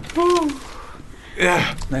go.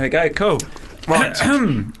 Yeah. There we go, cool. Right.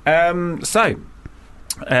 So...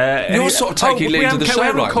 You're sort of taking lead of the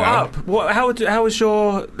show right now. What, how was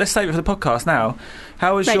your... Let's save it for the podcast now.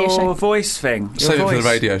 How was Radio your show. voice thing? Your Save it for the voice?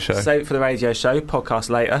 radio show. Save it for the radio show. Podcast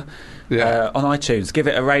later. Yeah. On iTunes. Give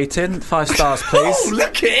it a rating. 5 stars, please. Oh,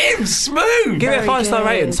 look at him, smooth. Give it a Very 5-star good.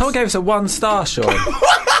 rating. Someone gave us a 1-star, Sean.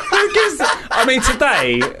 I mean,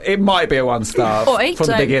 today, it might be a 1-star Oi, from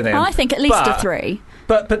the don't- beginning. I think at least But- a 3.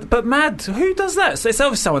 But mad, who does that? So it's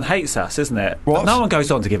obviously someone hates us, isn't it? What? No one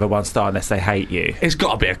goes on to give a 1-star unless they hate you. It's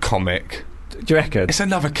got to be a comic. Do you reckon? It's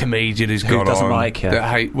another comedian who's Who gone doesn't on like you?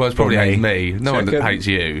 that it's probably Or hates me. me. No Do you one that reckon? hates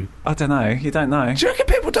you. I don't know. You don't know. Do you reckon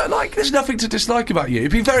people don't like? There's nothing to dislike about you.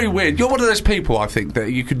 It'd be very weird. You're one of those people, I think,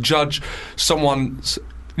 that you could judge someone.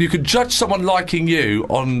 You could judge someone liking you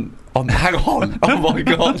on. Hang on. Oh my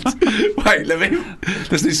god. Wait,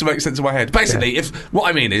 this needs to make sense in my head. Basically, what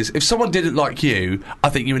I mean is, if someone didn't like you, I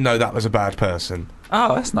think you would know that was a bad person.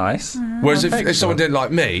 Oh, that's nice. Whereas if thanks, someone Sean. didn't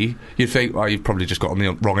like me, you'd think, well, you've probably just got on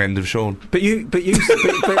the wrong end of Sean. But you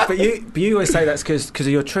always say that's because of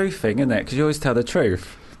your truth thing, isn't it? Because you always tell the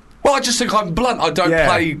truth. Well, I just think I'm blunt. I don't Yeah.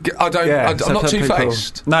 play. I don't. Yeah, I'm so not some people-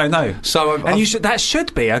 two-faced. No. So And you should. That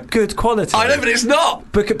should be a good quality. I know, but it's not.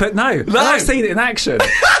 But no. I've seen it in action.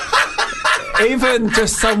 Even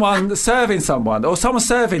just someone serving someone, or someone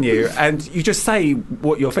serving you, and you just say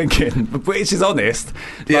what you're thinking, which is honest.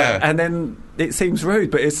 Yeah. And then it seems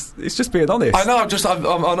rude, but it's just being honest. I know.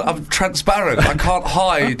 I'm transparent. I can't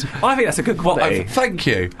hide. I think that's a good quality. Thank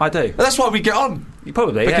you. I do. That's why we get on. You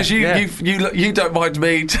probably Because yeah. you don't mind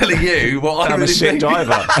me telling you what I I'm a really shit think.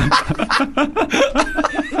 driver.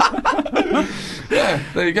 Yeah,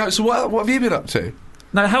 there you go. So what have you been up to?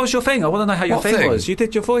 No, how was your thing? I want to know how your What thing thing? was. You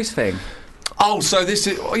did your voice thing. Oh, so this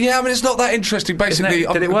is... Yeah, I mean, it's not that interesting. Basically,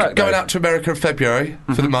 Did it I'm work, going though? out to America in February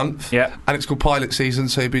for the month. Yeah. And it's called pilot season,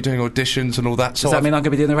 so you'll be doing auditions and all that. Does that mean I'm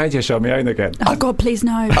going to be doing the radio show on my own again? Oh, God, please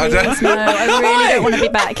no. I don't- Please no. I really don't want to be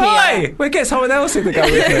back here. Hi! We'll get someone else in to go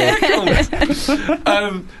with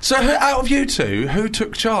me. So out of you two, who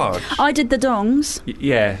took charge? I did the dongs.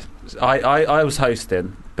 Yeah. I was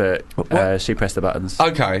hosting, but What? she pressed the buttons.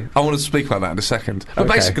 Okay, I want to speak about that in a second. But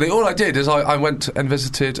Okay. basically, all I did is I went and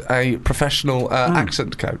visited a professional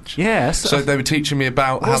accent coach. Yeah. So they were teaching me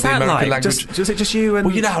about how what's the that American like? language... Was it just you and...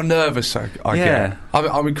 Well, you know how nervous I Yeah.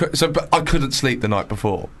 get. But I couldn't sleep the night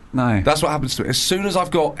before. No. That's what happens to me. As soon as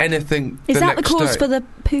I've got anything Is that the next cause day, for the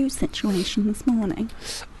poo situation this morning?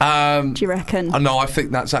 Do you reckon? No, I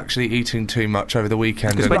think that's actually eating too much over the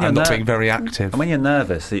weekend Because and when you're not ner- being very active. And when you're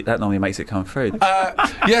nervous, that normally makes it come through.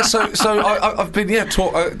 Yeah, so I've been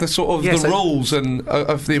taught the sort of the rules and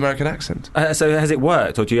of the American accent. So has it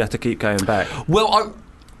worked, or do you have to keep going back? Well,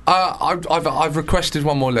 I've requested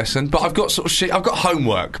one more lesson, but I've got I've got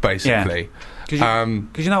homework basically. Because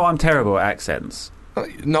you know I'm terrible at accents.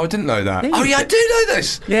 No, I didn't know that. Yeah, Oh yeah, I do know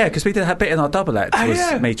this. Yeah, because we did a bit in our double act. Oh, was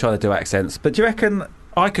yeah. me trying to do accents. But do you reckon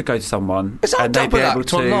I could go to someone Is that and they'd be double able act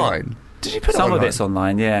to online? Did you put some it of online? it's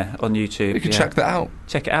online, yeah, on YouTube. You can yeah. check that out.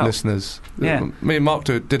 Check it out, listeners. Yeah. Me and Mark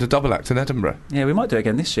did a double act in Edinburgh. Yeah, we might do it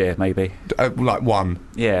again this year, maybe. Like one.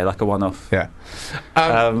 Yeah, like a one-off. Yeah.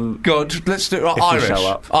 God, let's do it. If you show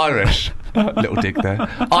up. Irish. Little dig there.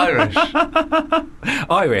 Irish.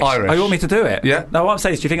 Irish. Oh, you want me to do it? Yeah. No, what I'm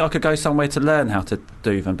saying is, do you think I could go somewhere to learn how to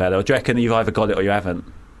do even better, or do you reckon you've either got it or you haven't?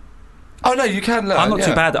 Oh no, you can learn. I'm not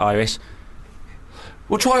too bad at Irish.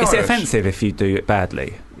 Well, try Is Irish. it offensive if you do it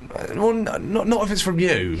badly? Well, not if it's from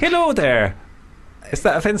you. Hello there. Is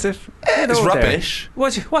that offensive? It's Hello there. rubbish.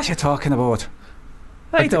 What you talking about?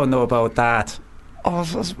 I don't know about that. Oh,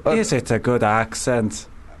 Is it a good accent?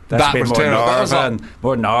 That's That been was more terrible. That was Northern.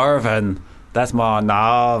 More Northern. That's more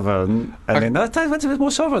Northern. I mean, that's a bit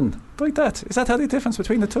more Southern. Like that. Is that the difference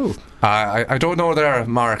between the two? I don't know there,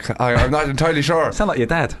 Mark. I'm not entirely sure. Sound like your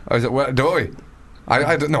dad. Well, do I?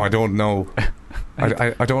 I don't know. I don't know.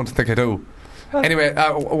 I don't think I do. Anyway,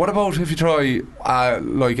 what about if you try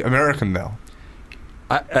like American now?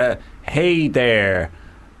 Hey there.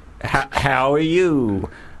 How are you,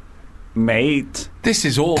 mate? This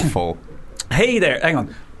is awful. Hey there. Hang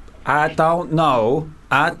on. I don't know.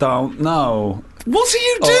 What are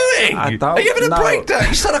you doing? I don't Are you having a know. breakdown?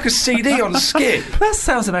 You sound like a CD on skip. That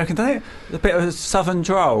sounds American, doesn't it? A bit of a southern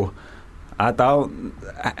drawl. I don't.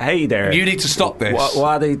 Hey there. You need to stop this.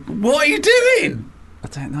 What are you doing? I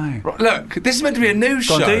don't know. Right, look, this is meant to be a news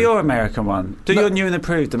Go show. on, do your American one. Do your new and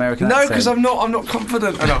improved American No, accent. because I'm not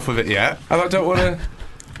confident enough of it yet, and I don't want to.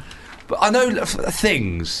 But I know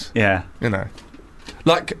things. Yeah. You know,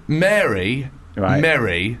 like Mary, Right.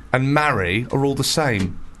 Merry, and marry are all the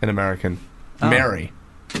same in American. Oh. Mary,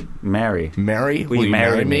 Mary. will you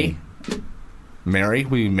marry me? Mary,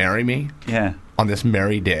 will you marry me Yeah. on this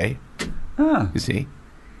merry day? Oh. You see?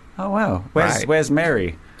 Oh wow. Right. Where's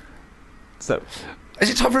Mary? So. Is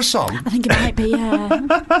it time for a song? I think it might be, yeah.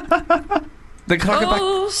 Then can I go back?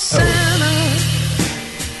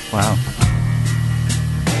 Wow.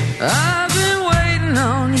 I've been waiting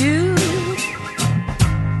on you.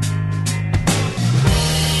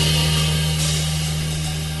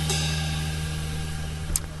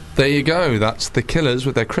 There you go. That's the Killers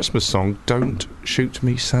with their Christmas song, "Don't Shoot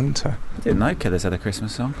Me, Santa." I didn't know Killers had a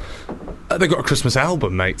Christmas song. They've got a Christmas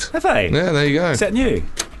album, mate. Have they? Yeah, there you go. Is that new?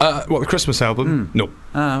 What, the Christmas album? No.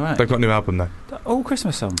 Ah, right. They've got a new album, though. All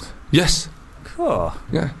Christmas songs? Yes. Cool.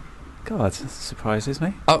 Yeah. God, that surprises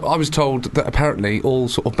me. I was told that apparently all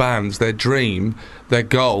sort of bands, their dream, their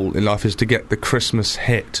goal in life is to get the Christmas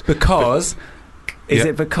hit. Because... Is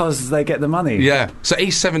Yeah. it because they get the money? Yeah. So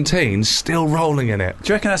E17's still rolling in it. Do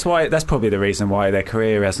you reckon that's why? That's probably the reason why their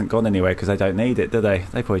career hasn't gone anywhere, because they don't need it, do they?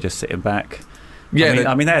 They're probably just sitting back. Yeah.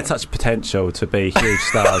 I mean, they had such potential to be huge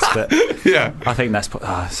stars, but Yeah. I think that's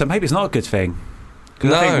so maybe it's not a good thing.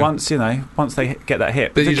 Because I No. think once they get that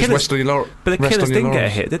hit, But the you just Killers, rest on your laurels. but the Killers didn't get a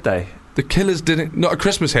hit, did they? The Killers didn't. Not a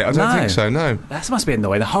Christmas hit. I don't No. think so. No. That must be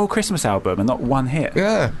annoying. The whole Christmas album and not one hit.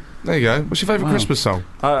 Yeah. There you go. What's your favourite Wow. Christmas song?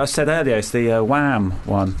 I said earlier it's the Wham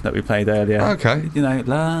one that we played earlier. Okay. You know,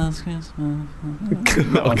 last Christmas.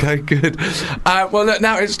 That one. Okay, good. Well, look,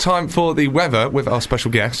 now it's time for the weather with our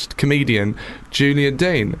special guest, comedian Julian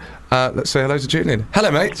Dean. Let's say hello to Julian.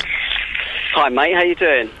 Hello, mate. Hi, mate. How you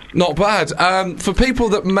doing? Not bad. For people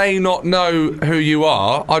that may not know who you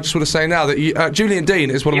are, I just want to say now that Julian Dean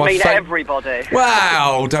is one You of my mean favourite. everybody?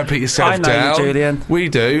 Wow! Don't put yourself I know down. you, Julian. We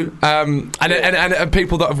do. And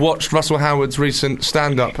people that have watched Russell Howard's recent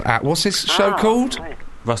stand-up at what's his show called? Right.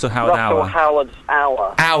 Russell Howard Russell Hour. Howard's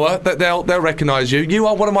Hour. Hour. That they'll recognise you. You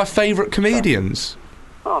are one of my favourite comedians.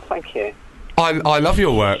 Oh, thank you. I love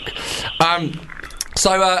your work.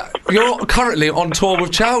 So you're currently on tour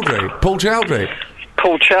with Chowdhury, Paul Chowdhury.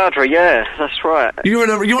 Paul Chowdhury, yeah, that's right. You're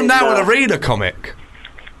He's, now an arena comic.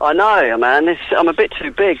 I know, man. I'm a bit too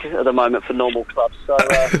big at the moment for normal clubs, so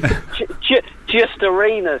just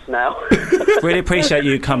arenas now. Really appreciate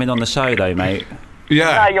you coming on the show, though, mate.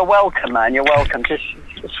 Yeah. No, you're welcome, man. You're welcome.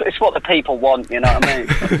 It's what the people want, you know what I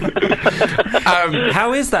mean?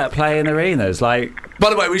 How is that playing arenas? Like, By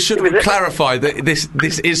the way, we should clarify that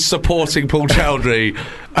this is supporting Paul Chowdhury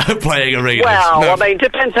playing arenas. Well, No. I mean,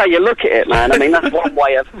 depends how you look at it, man. I mean, that's one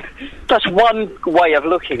way of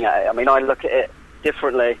looking at it. I mean, I look at it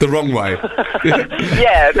differently. The wrong way.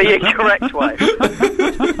 Yeah, the incorrect way.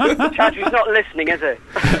 Chowdhury's not listening, is he?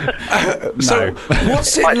 So,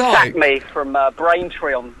 what's it Might like? sack me from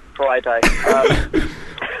Braintree on Friday.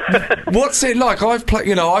 What's it like? I've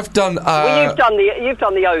played. I've done. Well, you've done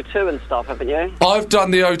the O2 and stuff, haven't you? I've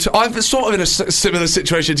done the O2. I'm sort of in a similar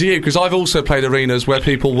situation to you because I've also played arenas where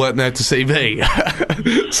people weren't there to see me.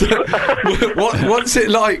 So, what's it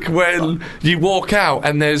like when you walk out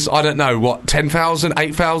and there's 10,000,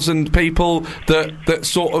 8,000 people that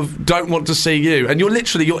sort of don't want to see you, and you're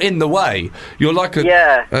in the way. You're like an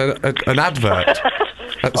advert.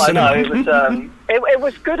 I know it was. It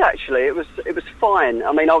was good actually. It was fine.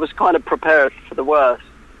 I mean, I was kind of prepared for the worst,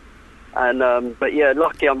 and but yeah,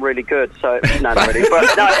 lucky I'm really good. So no, not really.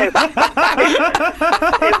 But no,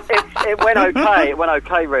 it went okay. It went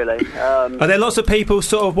okay, really. Are there lots of people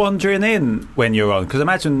sort of wandering in when you're on? Because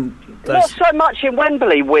imagine. Not so much in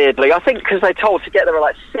Wembley, weirdly. I think because they told to get there at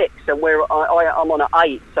like 6, and I'm on at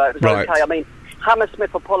 8, so it was Right. okay. I mean,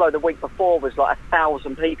 Hammersmith Apollo the week before was like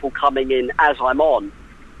 1,000 people coming in as I'm on.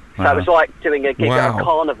 So it was like doing a gig at a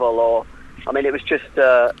carnival, or I mean, it was just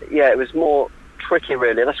it was more tricky,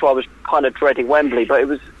 really. That's why I was kind of dreading Wembley. But it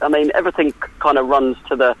was, I mean, everything kind of runs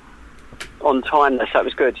to the on time there, so it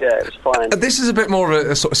was good. Yeah, it was fine. This is a bit more of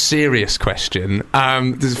a sort of serious question.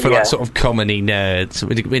 This is for like sort of comedy nerds.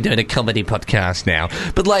 We're doing a comedy podcast now,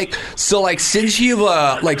 but since you've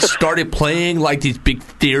started playing like these big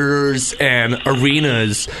theaters and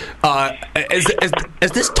arenas, has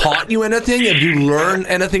this taught you anything? Have you learned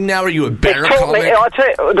anything now? Are you a better comic? I tell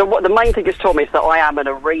you, the main thing it's taught me is that I am an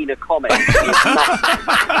arena comic, and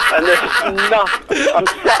there's nothing. I'm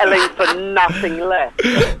settling for nothing less.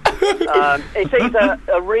 It's either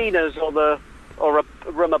arenas or a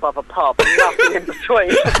room above a pub, nothing in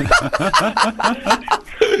between.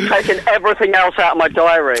 Taking everything else out of my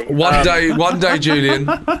diary. One day, Julian,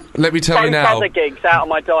 let me tell you now. Other gigs out of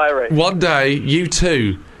my diary. One day, you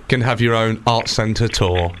too can have your own art centre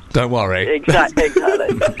tour. Don't worry. Exactly.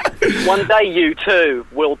 One day you too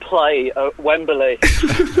will play at Wembley.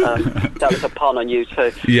 That was a pun on you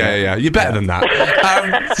too. Yeah. You're better than that.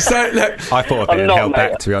 So look, I thought a bit held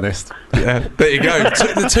back, to be honest. Yeah, there you go.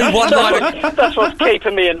 The two one-liner. That's what's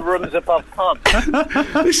keeping me in rooms above pubs.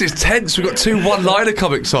 This is tense. We've got two one-liner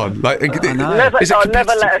comics on. Like, I'll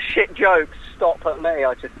never let a shit joke stop at me.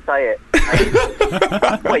 I just say it.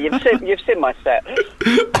 Well, you've seen my set.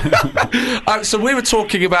 So we were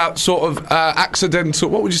talking about sort of accidental.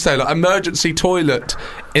 What would you say? Like emergency toilet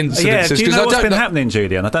incidences. Yeah. Do you know what's been happening,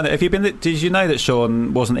 Julian? I don't know. Have you been? Did you know that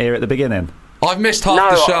Sean wasn't here at the beginning? I've missed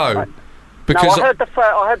half the show. I heard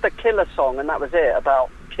the Killer song, and that was it, about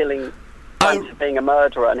killing, being a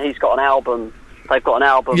murderer, and he's got an album. They've got an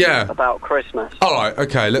album about Christmas. All right,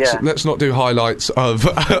 okay. Let's not do highlights of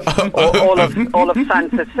all of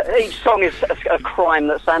Santa's. Each song is a crime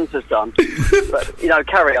that Santa's done. But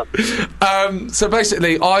carry on. So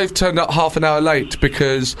basically, I've turned up half an hour late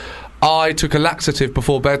because I took a laxative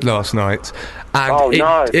before bed last night. And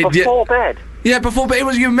before bed. Yeah, before, but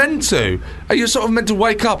you're meant to. You're sort of meant to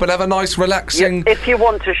wake up and have a nice, relaxing. Yeah, if you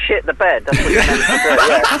want to shit the bed, that's what you're meant to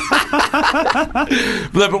do.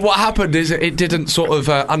 Yeah. But what happened is it didn't sort of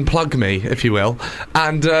unplug me, if you will,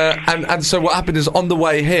 and so what happened is on the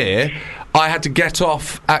way here, I had to get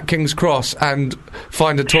off at King's Cross and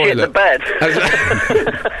find a toilet. Shit the bed.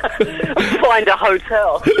 Find a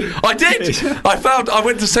hotel. I did. I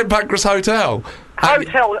went to St Pancras Hotel.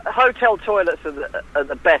 Hotel toilets are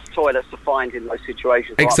the best toilets to find in those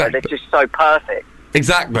situations. Exactly. They're just so perfect.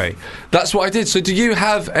 Exactly. That's what I did. So do you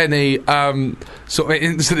have any sort of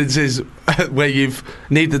incidences where you've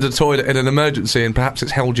needed a toilet in an emergency and perhaps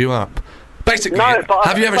it's held you up? Basically,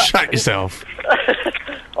 have you ever shat yourself?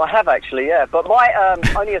 I have actually, yeah. But my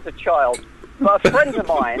only as a child. But a friend of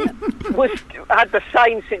mine had the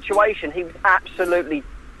same situation. He was absolutely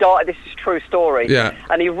died. This is a true story. Yeah.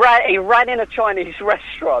 And he ran in a Chinese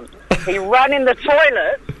restaurant. He ran in the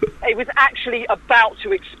toilet. It was actually about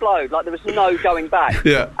to explode. Like there was no going back.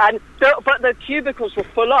 Yeah. But the cubicles were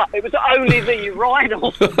full up. It was only the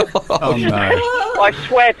urinal. Oh no! I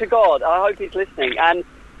swear to God. I hope he's listening. And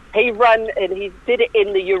he ran and he did it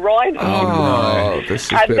in the urinal. Oh no! This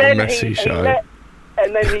is a bit of a messy show.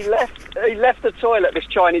 And then he left the toilet, this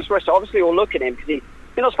Chinese restaurant, obviously all looking at him, because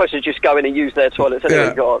you're not supposed to just go in and use their toilets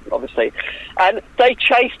anyway, God, obviously. And they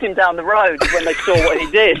chased him down the road when they saw what he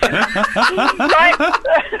did.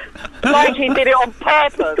 like he did it on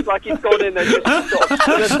purpose, like he's gone in and just sort of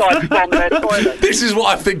suicide bombed their toilet. This is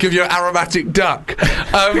what I think of your aromatic duck.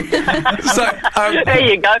 There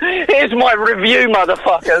you go. Here's my review,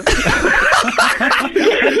 motherfuckers.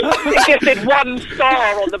 It just did 1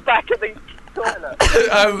 star on the back of the toilet.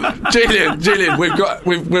 Julian,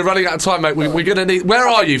 we're running out of time, mate. We're going to need. Where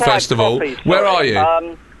are you, first of all? Where are you?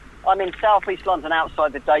 I'm in South East London,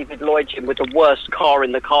 outside the David Lloyd gym, with the worst car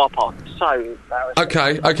in the car park. So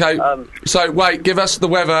embarrassing. Okay. So wait, give us the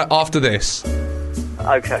weather after this.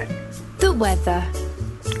 Okay. The weather.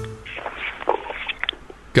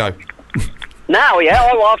 Go. Now,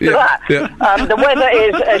 after that. Yeah. The weather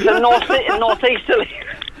is a northeasterly.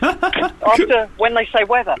 After when they say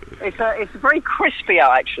weather, it's very crispy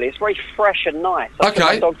out. Actually, it's very fresh and nice. I took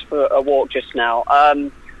my dogs for a walk just now.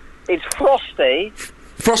 It's frosty.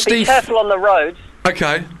 Be careful on the roads.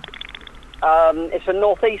 Okay. It's a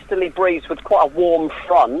northeasterly breeze with quite a warm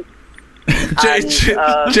front.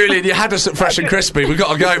 Julian, you had us at fresh and crispy. We've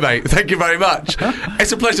got to go, mate. Thank you very much.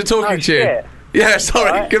 It's a pleasure talking to you. Shit. Yeah,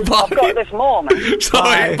 sorry, right. goodbye. I've got this more, man.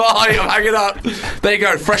 Sorry, bye, I'm hanging up. There you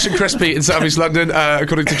go, fresh and crispy in South East London,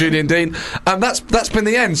 according to Julian Dean. That's been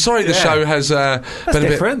the end. Sorry the show has been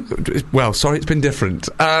different. A bit... Well, sorry, it's been different.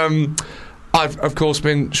 I've, of course,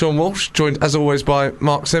 been Sean Walsh, joined, as always, by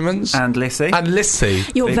Mark Simmons. And Lissy.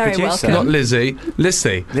 You're Big very producer. welcome. Not Lizzie,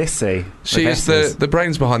 Lissy. Lissy. She is the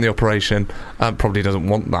brains behind the operation. Probably doesn't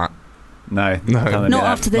want that. No. Not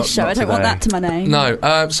after this show. I don't want that to my name. No.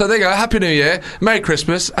 So there you go. Happy New Year. Merry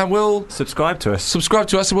Christmas. And we'll... Subscribe to us.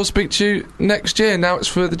 And we'll speak to you next year. Now it's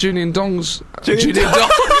for the Julian Dongs. Julian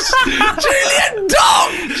Dongs! Julian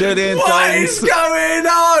Dongs! Julian What Dongs. is going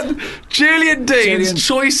on? Julian Dean's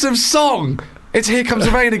choice of song. It's Here Comes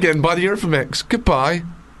the Rain Again by the Eurythmics. Goodbye.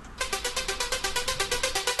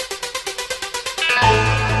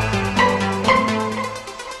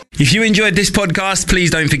 If you enjoyed this podcast,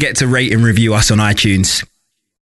 please don't forget to rate and review us on iTunes.